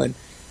level. And,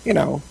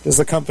 does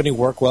the company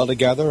work well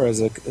together as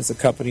a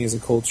company, as a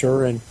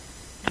culture? And,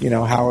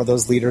 how are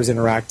those leaders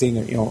interacting,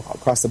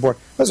 across the board?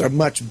 Those are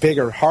much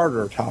bigger,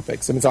 harder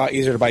topics. I mean, it's a lot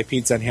easier to buy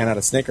pizza and hand out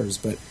a Snickers,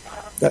 but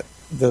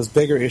those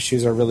bigger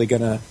issues are really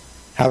going to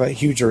have a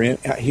huge, I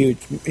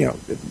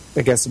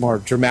guess, a more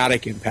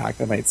dramatic impact,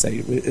 I might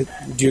say. Do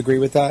you agree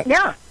with that?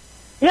 Yeah,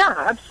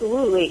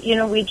 absolutely.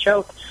 We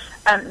joke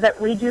that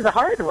we do the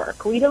hard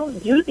work. We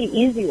don't do the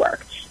easy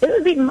work. It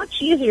would be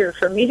much easier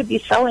for me to be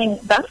selling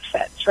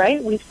benefits,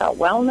 right? We sell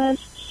wellness,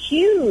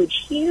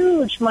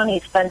 huge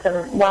money spent in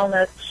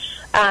wellness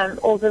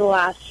over the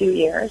last few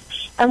years.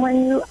 And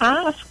when you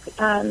ask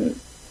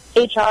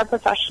HR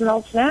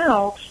professionals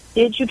now,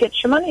 did you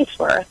get your money's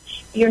worth?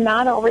 You're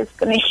not always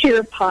going to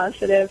hear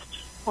positive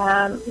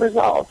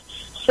results.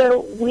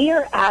 So we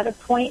are at a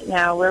point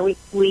now where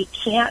we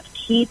can't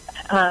keep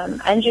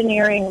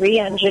re-engineering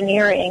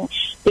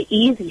the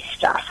easy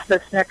stuff,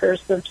 the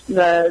Snickers, the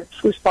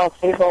foosball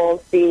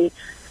tables, the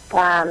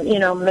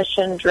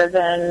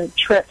mission-driven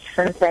trips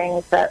and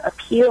things that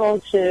appeal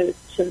to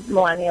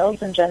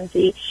millennials and Gen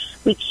Z.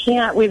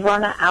 We've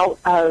run out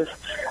of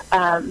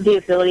the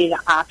ability to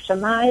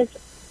optimize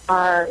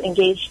our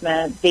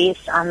engagement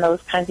based on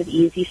those kinds of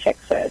easy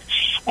fixes.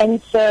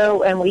 And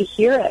we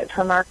hear it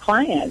from our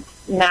clients.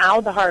 Now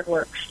the hard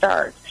work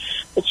starts.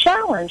 The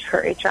challenge for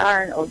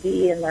HR and OD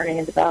and learning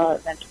and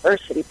development,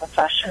 diversity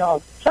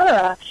professionals, et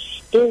cetera,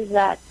 is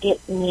that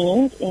it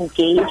means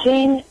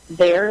engaging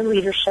their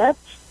leadership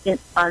in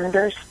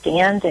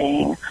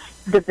understanding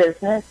the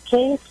business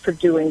case for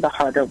doing the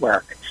harder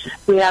work.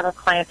 We have a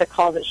client that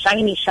calls it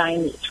shiny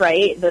shinies,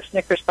 right? The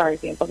Snickers bar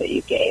example that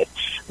you gave.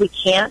 We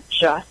can't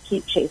just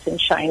keep chasing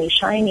shiny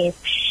shinies.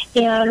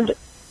 And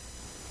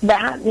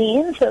that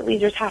means that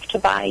leaders have to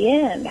buy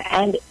in,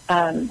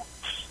 and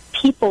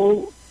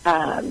people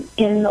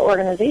in the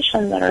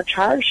organization that are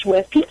charged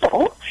with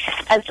people,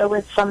 as though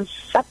it's some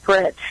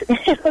separate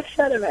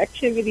set of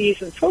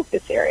activities and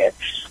focus areas,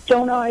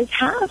 don't always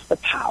have the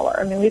power.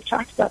 I mean, we've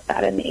talked about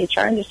that in the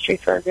HR industry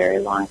for a very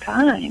long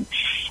time.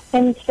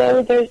 And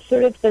so there's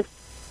sort of this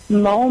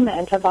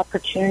moment of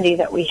opportunity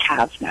that we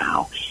have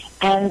now.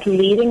 And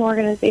leading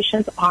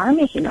organizations are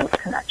making those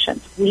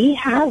connections. We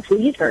have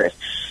leaders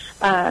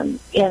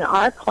in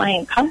our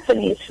client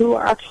companies who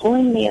are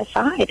pulling me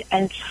aside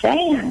and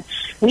saying,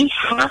 we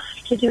have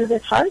to do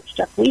this hard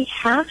stuff. We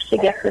have to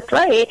get this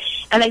right.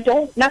 And I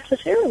don't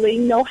necessarily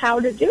know how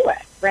to do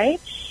it,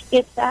 right?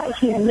 It's that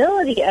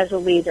humility as a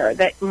leader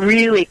that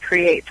really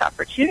creates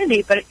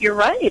opportunity. But you're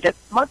right,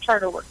 it's much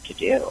harder work to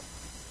do.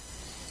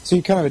 So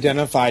you kind of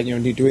identified, you're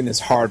doing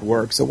this hard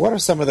work. So what are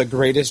some of the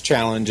greatest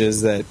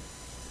challenges that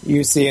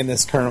you see in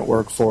this current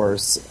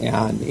workforce,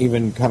 and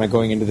even kind of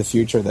going into the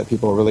future, that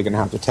people are really going to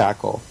have to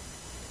tackle?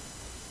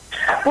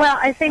 Well,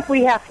 I think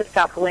we have to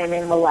stop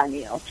blaming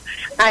millennials.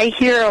 I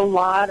hear a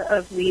lot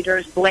of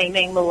leaders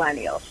blaming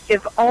millennials.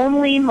 If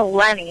only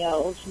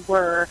millennials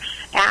were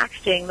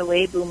acting the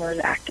way boomers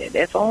acted,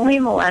 if only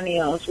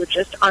millennials would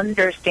just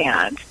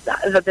understand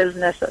the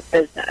business of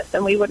business,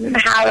 then we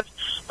wouldn't have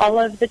all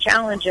of the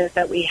challenges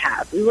that we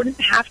have. We wouldn't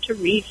have to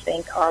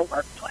rethink our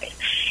workplace.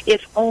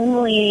 If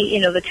only,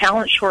 the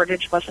talent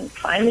shortage wasn't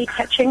finally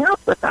catching up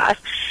with us,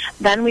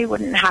 then we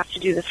wouldn't have to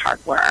do this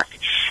hard work.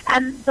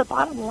 And the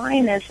bottom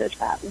line is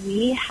that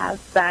we have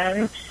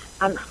been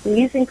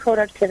squeezing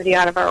productivity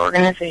out of our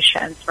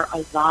organization for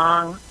a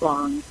long,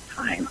 long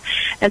time.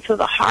 And so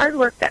the hard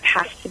work that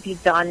has to be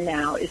done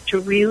now is to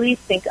really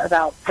think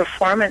about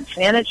performance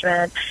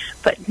management,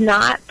 but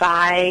not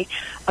by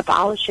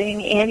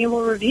abolishing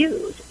annual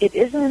reviews. It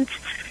isn't.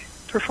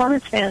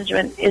 Performance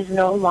management is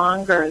no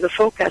longer the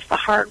focus. The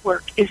hard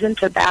work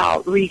isn't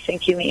about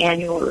rethinking the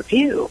annual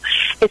review.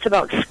 It's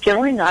about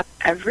skilling up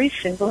every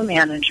single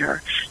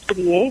manager to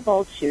be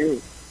able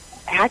to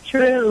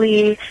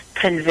accurately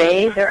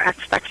convey their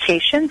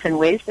expectations in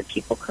ways that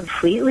people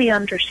completely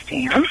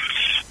understand,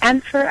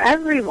 and for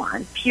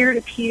everyone,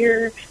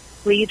 peer-to-peer,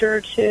 leader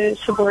to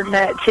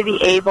subordinate, to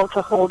be able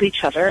to hold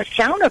each other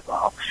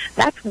accountable.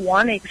 That's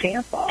one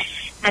example.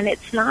 And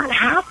it's not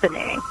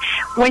happening.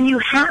 When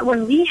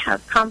we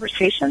have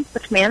conversations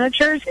with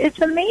managers, it's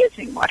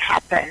amazing what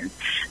happens.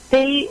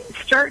 They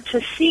start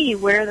to see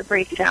where the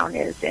breakdown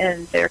is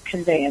in their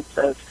conveyance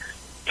of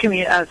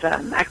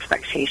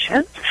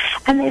expectations,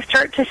 and they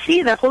start to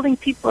see that holding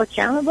people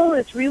accountable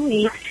is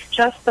really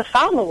just the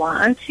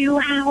follow-on to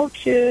how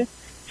to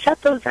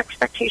set those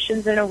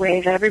expectations in a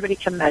way that everybody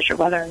can measure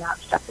whether or not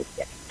stuff is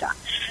getting done.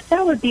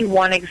 That would be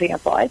one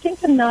example. I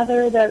think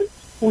another that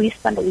we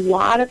spend a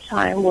lot of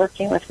time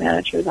working with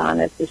managers on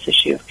is this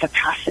issue of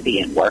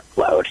capacity and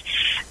workload.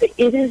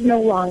 It is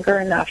no longer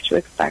enough to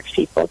expect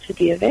people to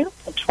be available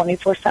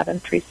 24/7,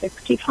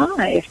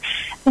 365.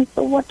 And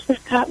so what does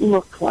that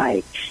look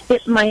like?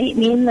 It might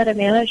mean that a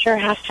manager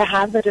has to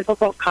have the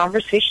difficult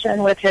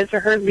conversation with his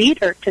or her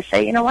leader to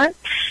say, you know what,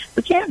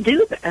 we can't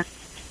do this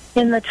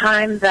in the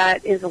time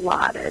that is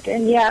allotted.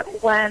 And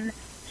yet when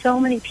so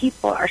many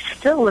people are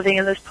still living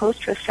in this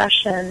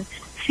post-recession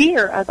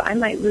fear of I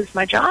might lose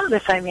my job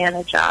if I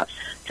manage up,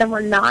 then we're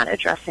not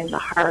addressing the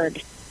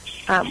hard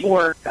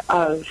work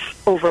of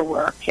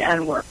overwork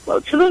and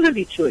workload. So those would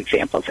be two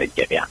examples I'd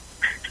give you.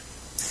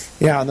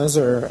 Yeah, and those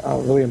are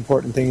really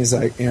important things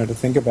to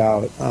think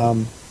about.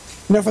 From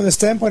the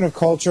standpoint of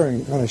culture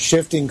and kind of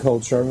shifting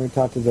culture, we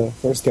talked to the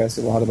first guest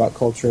a lot about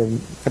culture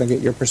and kind of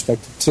get your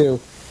perspective too.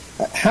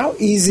 How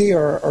easy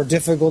or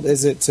difficult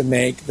is it to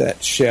make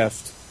that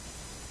shift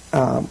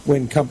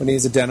when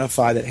companies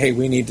identify that, hey,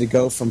 we need to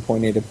go from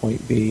point A to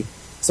point B?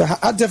 So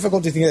how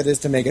difficult do you think that is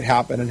to make it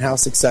happen, and how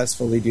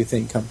successfully do you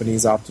think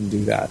companies often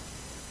do that?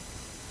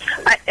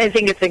 I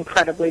think it's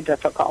incredibly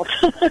difficult.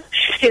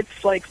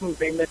 It's like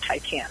moving the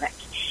Titanic.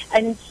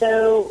 And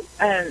so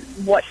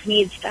what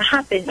needs to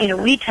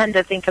happen, we tend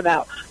to think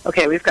about,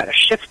 okay, we've got to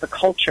shift the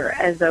culture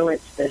as though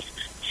it's this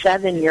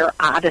 7-year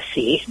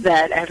odyssey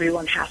that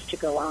everyone has to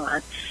go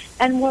on.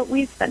 And what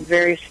we've been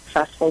very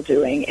successful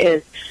doing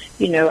is,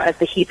 as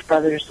the Heath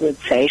brothers would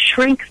say,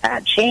 shrink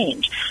that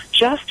change.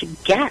 Just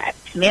get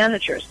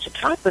managers to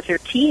talk with their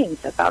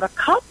teams about a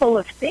couple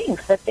of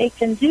things that they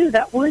can do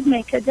that would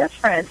make a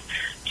difference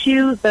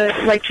to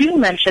like you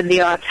mentioned,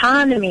 the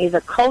autonomy,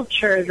 the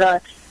culture,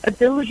 the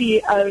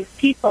ability of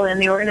people in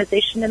the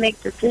organization to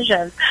make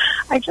decisions.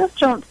 I just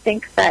don't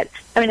think that,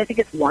 I think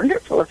it's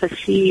wonderful if a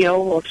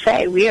CEO will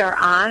say, we are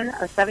on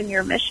a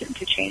 7-year mission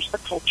to change the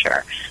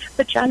culture.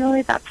 But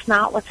generally, that's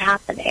not what's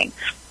happening.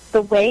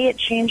 The way it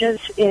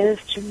changes is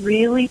to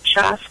really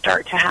just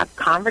start to have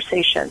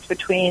conversations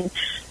between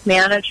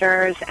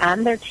managers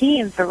and their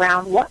teams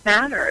around what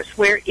matters.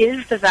 Where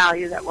is the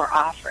value that we're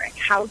offering?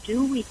 How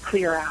do we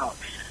clear out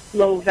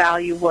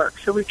low-value work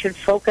so we can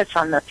focus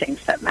on the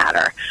things that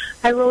matter?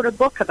 I wrote a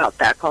book about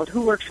that called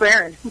Who Works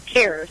Where and Who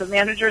Cares? A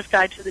Manager's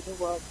Guide to the New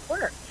World of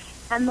Work.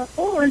 And the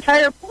whole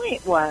entire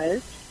point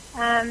was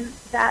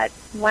that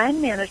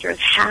when managers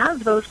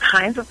have those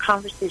kinds of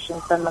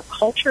conversations, then the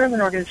culture of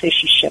an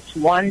organization shifts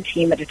one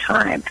team at a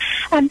time.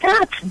 And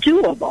that's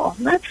doable.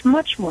 That's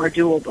much more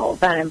doable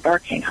than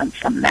embarking on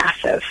some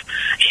massive,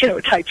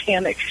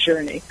 Titanic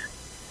journey.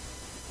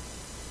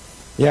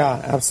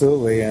 Yeah,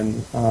 absolutely.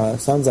 And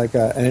sounds like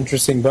an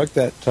interesting book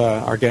that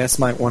our guests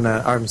might want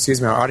to,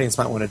 our audience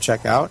might want to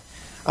check out.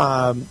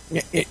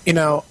 There's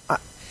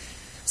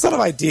a lot of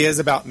ideas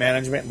about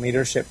management and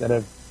leadership that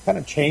have kind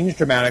of changed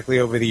dramatically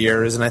over the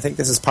years, and I think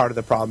this is part of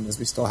the problem is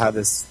we still have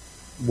this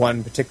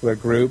one particular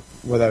group,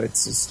 whether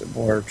it's just a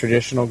more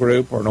traditional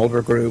group or an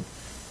older group.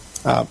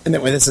 And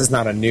that when this is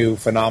not a new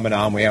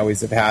phenomenon, we always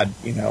have had,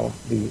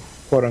 the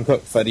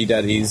quote-unquote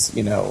fuddy-duddies,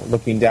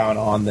 looking down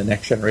on the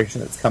next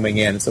generation that's coming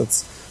in. So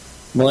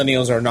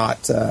millennials are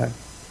not,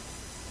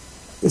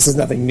 this is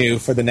nothing new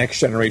for the next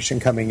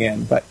generation coming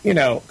in. But, kind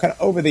of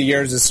over the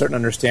years, a certain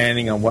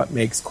understanding on what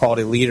makes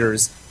quality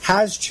leaders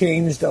has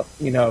changed,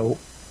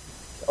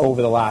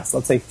 over the last,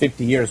 let's say,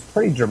 50 years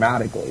pretty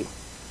dramatically.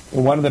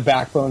 And one of the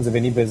backbones of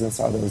any business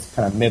are those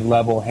kind of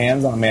mid-level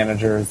hands-on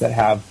managers that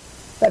have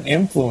that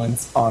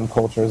influence on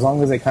culture, as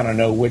long as they kind of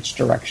know which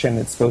direction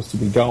it's supposed to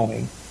be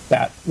going,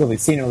 that really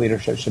senior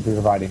leadership should be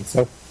providing.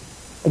 So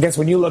I guess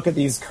when you look at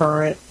these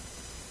current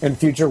and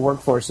future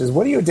workforces,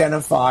 what do you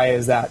identify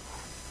as that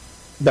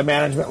the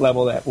management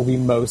level that will be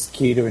most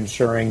key to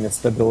ensuring the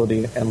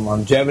stability and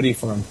longevity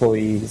for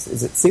employees?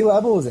 Is it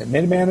C-level? Is it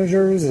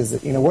mid-managers? Is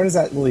it, where does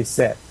that really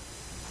sit?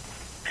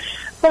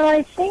 Well,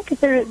 I think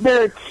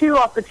there are two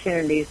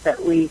opportunities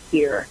that we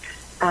hear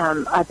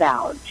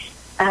about.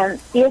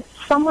 If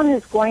someone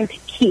is going to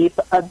keep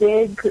a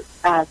big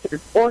sort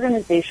of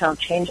organizational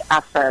change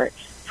effort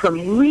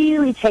from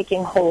really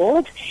taking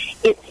hold,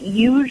 it's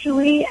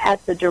usually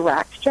at the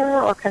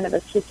director or kind of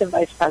assistant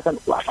vice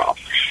president level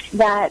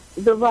that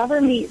the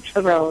rubber meets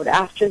the road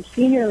after the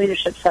senior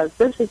leadership says,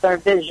 this is our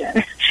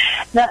vision.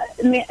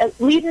 The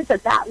leaders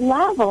at that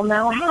level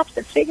now have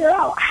to figure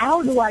out,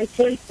 how do I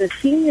take the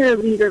senior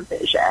leader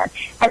vision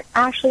and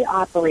actually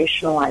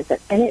operationalize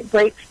it? And it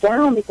breaks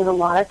down because a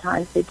lot of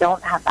times they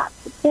don't have that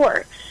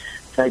support.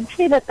 So I'd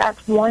say that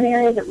that's one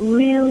area that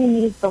really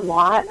needs a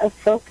lot of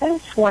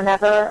focus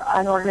whenever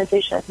an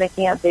organization is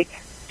making a big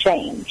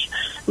change,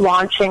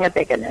 launching a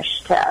big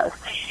initiative.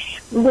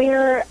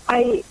 Where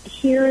I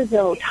hear,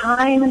 though,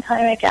 time and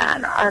time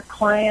again, our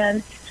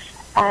clients'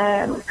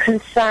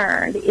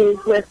 concerned is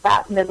with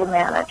that middle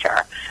manager.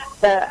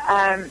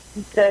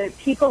 The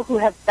people who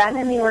have been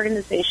in the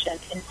organization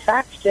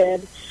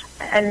infected,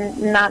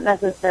 and not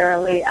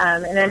necessarily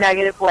in a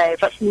negative way,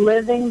 but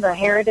living the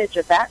heritage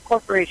of that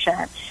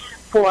corporation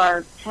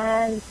for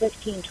 10,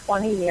 15,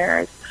 20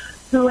 years,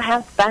 who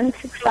have been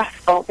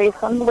successful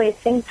based on the way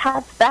things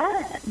have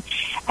been.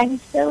 And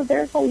so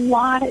there's a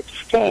lot at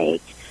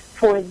stake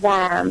for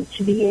them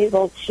to be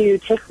able to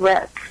take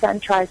risks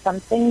and try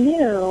something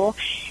new,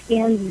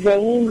 and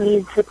they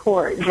need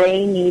support.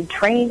 They need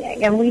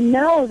training. And we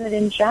know that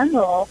in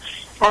general,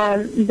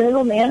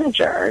 middle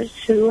managers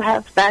who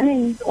have been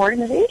in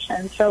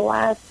organizations for the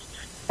last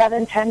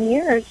 7, 10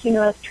 years,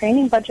 as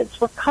training budgets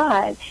were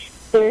cut,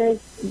 there's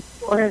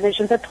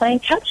organizations that are playing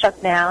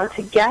catch-up now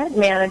to get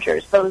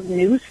managers those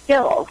new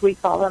skills. We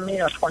call them,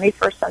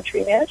 21st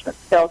century management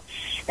skills.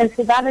 And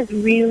so that is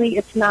really,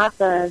 it's not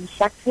the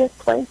sexiest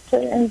place to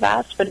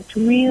invest, but it's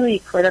really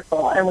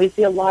critical. And we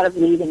see a lot of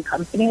leading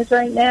companies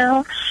right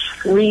now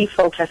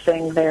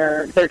refocusing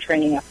their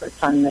training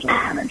efforts on middle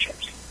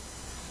managers.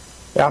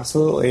 Yeah,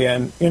 absolutely.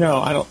 And,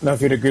 I don't know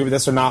if you'd agree with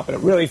this or not, but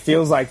it really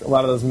feels like a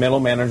lot of those middle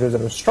managers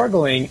that are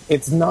struggling,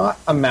 it's not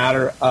a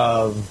matter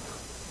of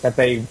that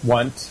they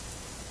want,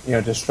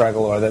 to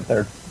struggle or that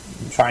they're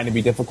trying to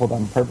be difficult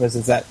on purpose.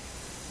 It's that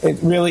it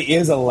really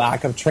is a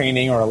lack of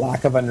training or a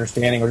lack of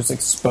understanding or just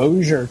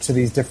exposure to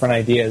these different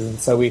ideas. And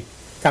so we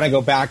kind of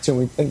go back to,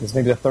 and we think this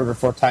may be the third or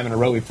fourth time in a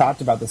row we've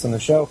talked about this on the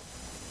show,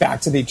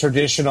 back to the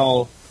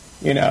traditional,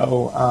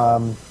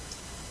 industrial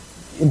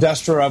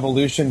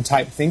revolution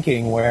type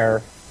thinking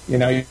where,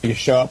 you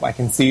show up, I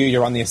can see you,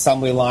 you're on the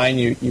assembly line,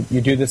 you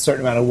do this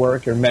certain amount of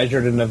work, you're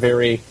measured in a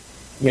very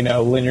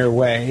linear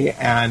way,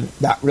 and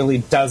that really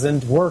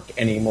doesn't work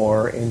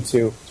anymore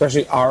into,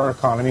 especially our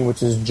economy,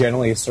 which is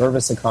generally a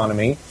service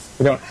economy.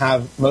 We don't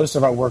have, most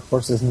of our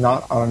workforce is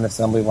not on an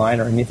assembly line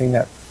or anything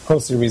that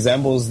closely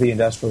resembles the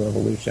Industrial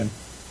Revolution.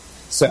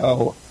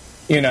 So,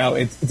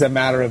 it's a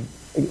matter of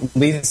at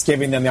least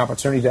giving them the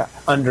opportunity to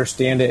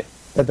understand it,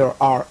 that there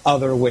are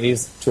other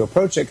ways to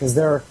approach it, because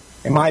they're,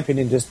 in my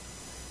opinion, just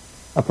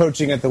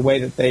approaching it the way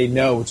that they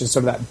know, which is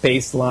sort of that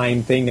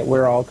baseline thing that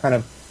we're all kind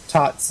of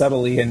taught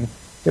subtly and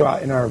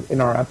throughout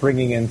in our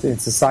upbringing and in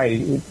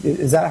society.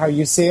 Is that how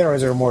you see it, or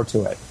is there more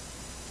to it?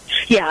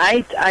 Yeah,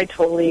 I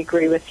totally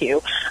agree with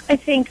you. I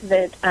think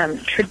that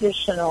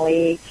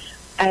traditionally,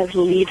 as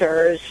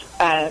leaders,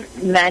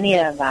 many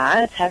of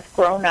us have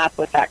grown up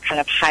with that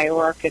kind of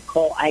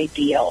hierarchical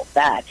ideal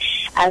that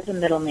as a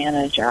middle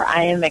manager,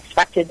 I am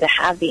expected to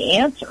have the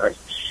answers,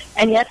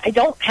 and yet I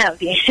don't have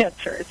the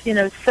answers.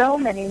 So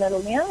many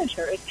middle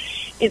managers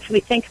if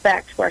we think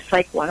back to our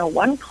Psych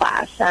 101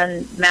 class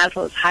and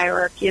Maslow's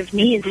hierarchy of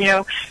needs,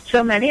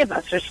 so many of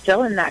us are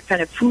still in that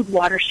kind of food,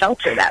 water,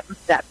 shelter,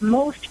 that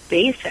most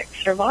basic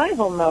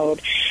survival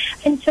mode.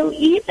 And so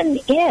even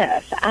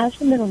if,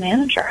 as a middle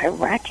manager, I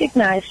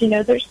recognize,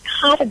 there's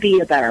got to be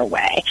a better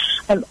way.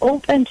 I'm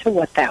open to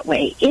what that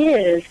way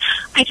is.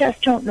 I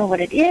just don't know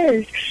what it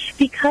is,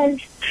 because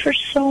for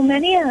so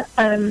many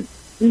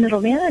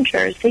middle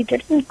managers, they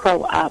didn't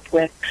grow up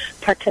with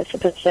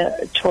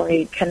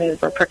participatory kind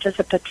of or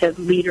participative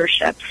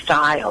leadership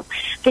style.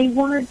 They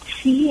weren't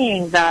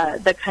seeing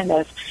the kind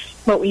of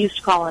what we used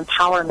to call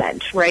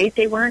empowerment, right?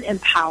 They weren't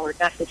empowered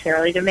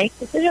necessarily to make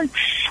decisions.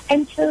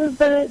 And so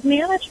the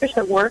managers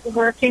that we're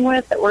working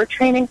with, that we're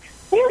training,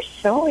 they're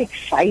so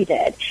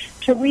excited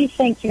to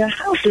rethink,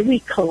 how do we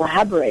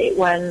collaborate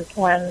when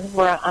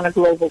we're on a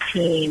global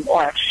team?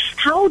 Or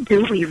how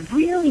do we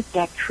really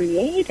get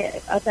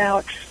creative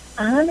about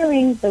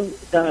honoring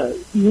the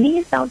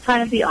needs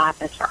outside of the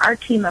office for our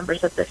team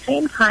members at the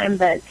same time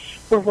that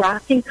we're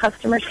rocking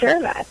customer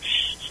service?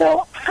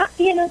 So,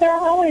 there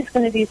are always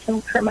going to be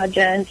some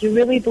curmudgeons. You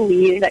really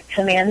believe that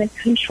command and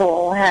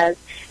control has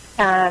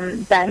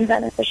been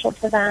beneficial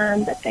to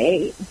them, that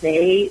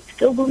they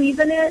still believe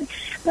in it,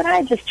 but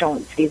I just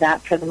don't see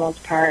that for the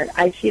most part.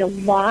 I see a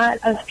lot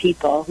of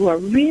people who are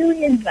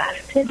really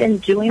invested in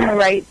doing the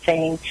right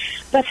thing,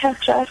 but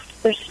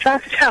they're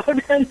stressed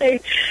out and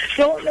they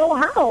don't know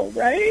how,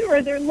 right?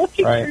 Or they're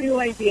looking for new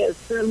ideas.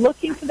 They're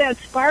looking for that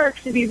spark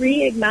to be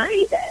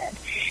reignited.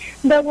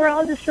 But we're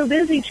all just so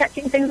busy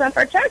checking things off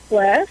our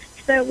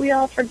checklist that we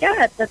all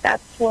forget that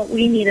that's what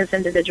we need as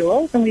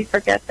individuals, and we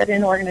forget that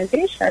in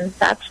organizations,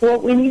 that's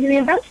what we need to be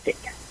investing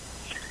in.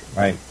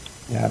 Right.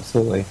 Yeah,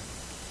 absolutely.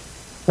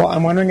 Well,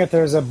 I'm wondering if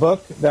there's a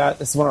book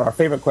this is one of our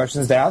favorite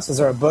questions to ask. Is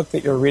there a book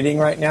that you're reading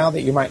right now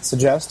that you might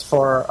suggest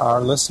for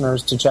our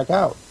listeners to check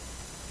out?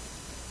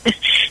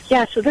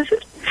 Yeah, so this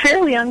is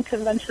fairly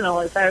unconventional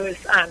as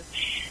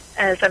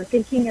I'm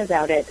thinking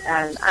about it,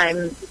 and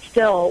I'm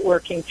still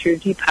working through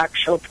Deepak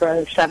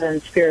Chopra's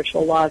 7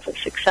 Spiritual Laws of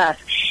Success.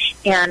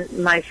 And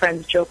my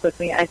friends joke with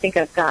me, I think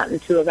I've gotten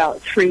to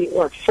about 3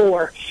 or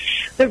 4.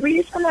 The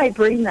reason I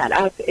bring that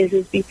up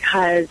is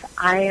because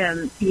I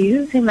am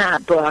using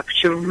that book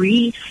to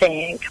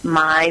rethink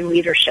my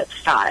leadership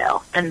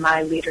style and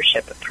my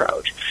leadership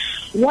approach.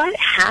 What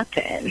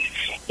happens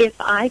if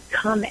I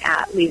come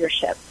at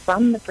leadership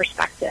from the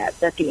perspective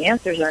that the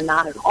answers are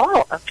not at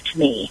all up to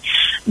me,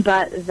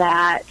 but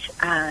that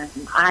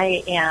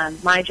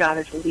my job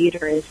as a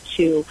leader is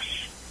to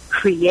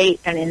create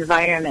an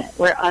environment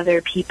where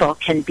other people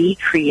can be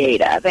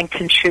creative and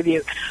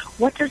contribute?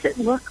 What does it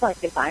look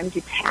like if I'm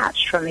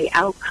detached from the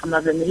outcome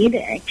of a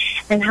meeting?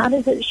 And how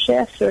does it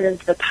shift sort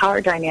of the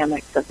power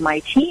dynamics of my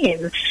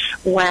team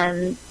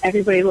when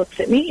everybody looks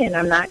at me and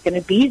I'm not going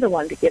to be the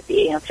one to give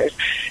the answers?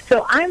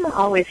 So I'm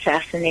always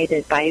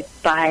fascinated by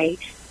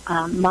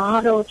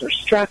models or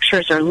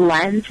structures or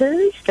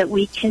lenses that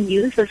we can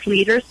use as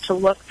leaders to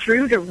look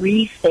through to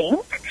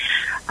rethink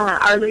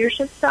our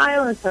leadership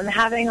style. And so I'm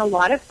having a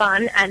lot of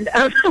fun and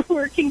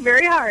working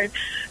very hard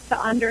to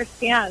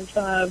understand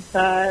some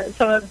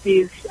of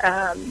these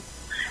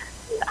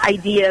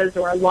ideas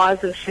or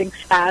laws of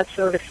success,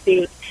 so to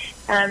speak,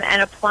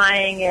 and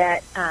applying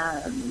it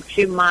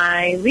to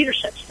my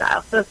leadership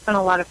style. So it's been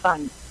a lot of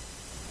fun.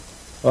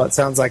 Well, it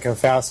sounds like a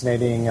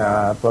fascinating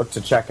book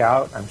to check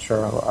out. I'm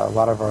sure a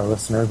lot of our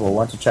listeners will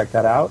want to check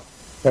that out.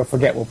 Don't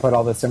forget, we'll put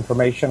all this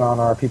information on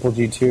our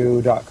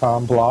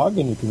peopleg2.com blog,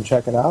 and you can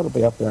check it out. It'll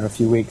be up there in a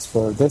few weeks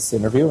for this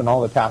interview, and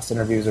all the past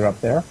interviews are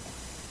up there.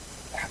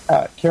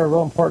 Kyra,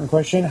 real important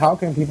question. How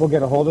can people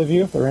get a hold of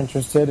you if they're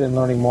interested in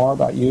learning more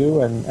about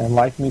you and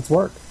Life Meets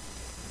Work?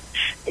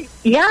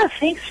 Yeah,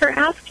 thanks for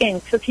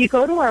asking. So if you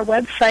go to our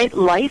website,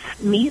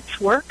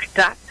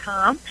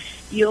 lifemeetswork.com,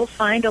 you'll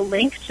find a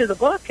link to the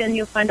book, and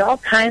you'll find all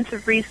kinds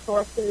of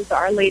resources,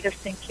 our latest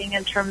thinking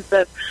in terms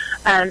of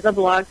the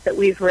blogs that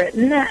we've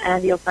written,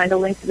 and you'll find a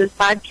link to this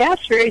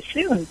podcast very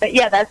soon. But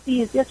yeah, that's the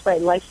easiest way,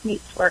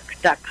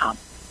 lifemeetswork.com.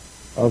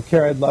 Well,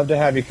 Kyra, I'd love to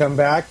have you come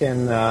back,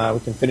 and we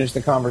can finish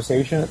the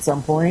conversation at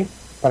some point.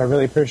 But I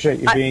really appreciate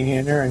you being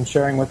here and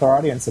sharing with our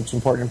audience such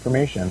important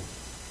information.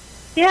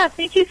 Yeah,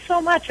 thank you so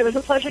much. It was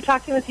a pleasure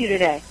talking with you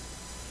today.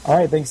 All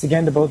right, thanks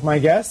again to both my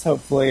guests.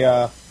 Hopefully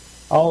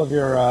all of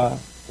your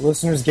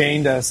listeners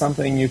gained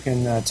something you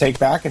can take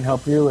back and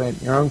help you in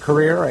your own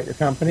career at your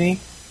company.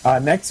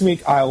 Next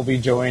week, I will be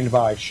joined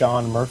by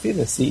Sean Murphy,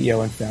 the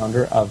CEO and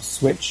founder of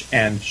Switch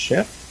and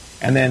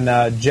Shift, and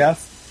then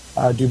Jeff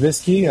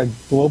Dubisky, a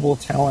global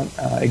talent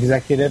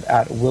executive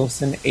at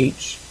Wilson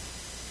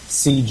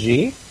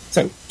HCG.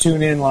 So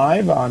tune in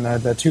live on the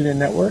TuneIn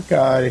Network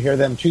to hear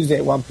them Tuesday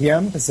at 1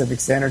 p.m. Pacific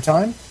Standard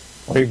Time,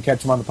 or you can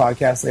catch them on the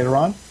podcast later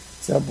on.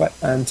 So, but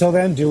until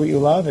then, do what you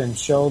love and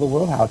show the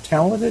world how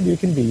talented you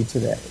can be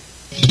today.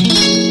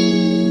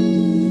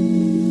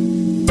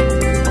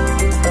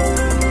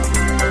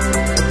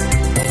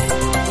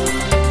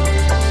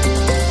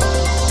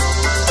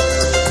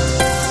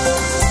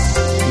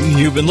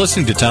 You've been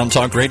listening to Town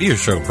Talk Radio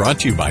Show,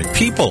 brought to you by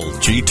People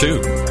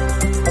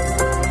G2.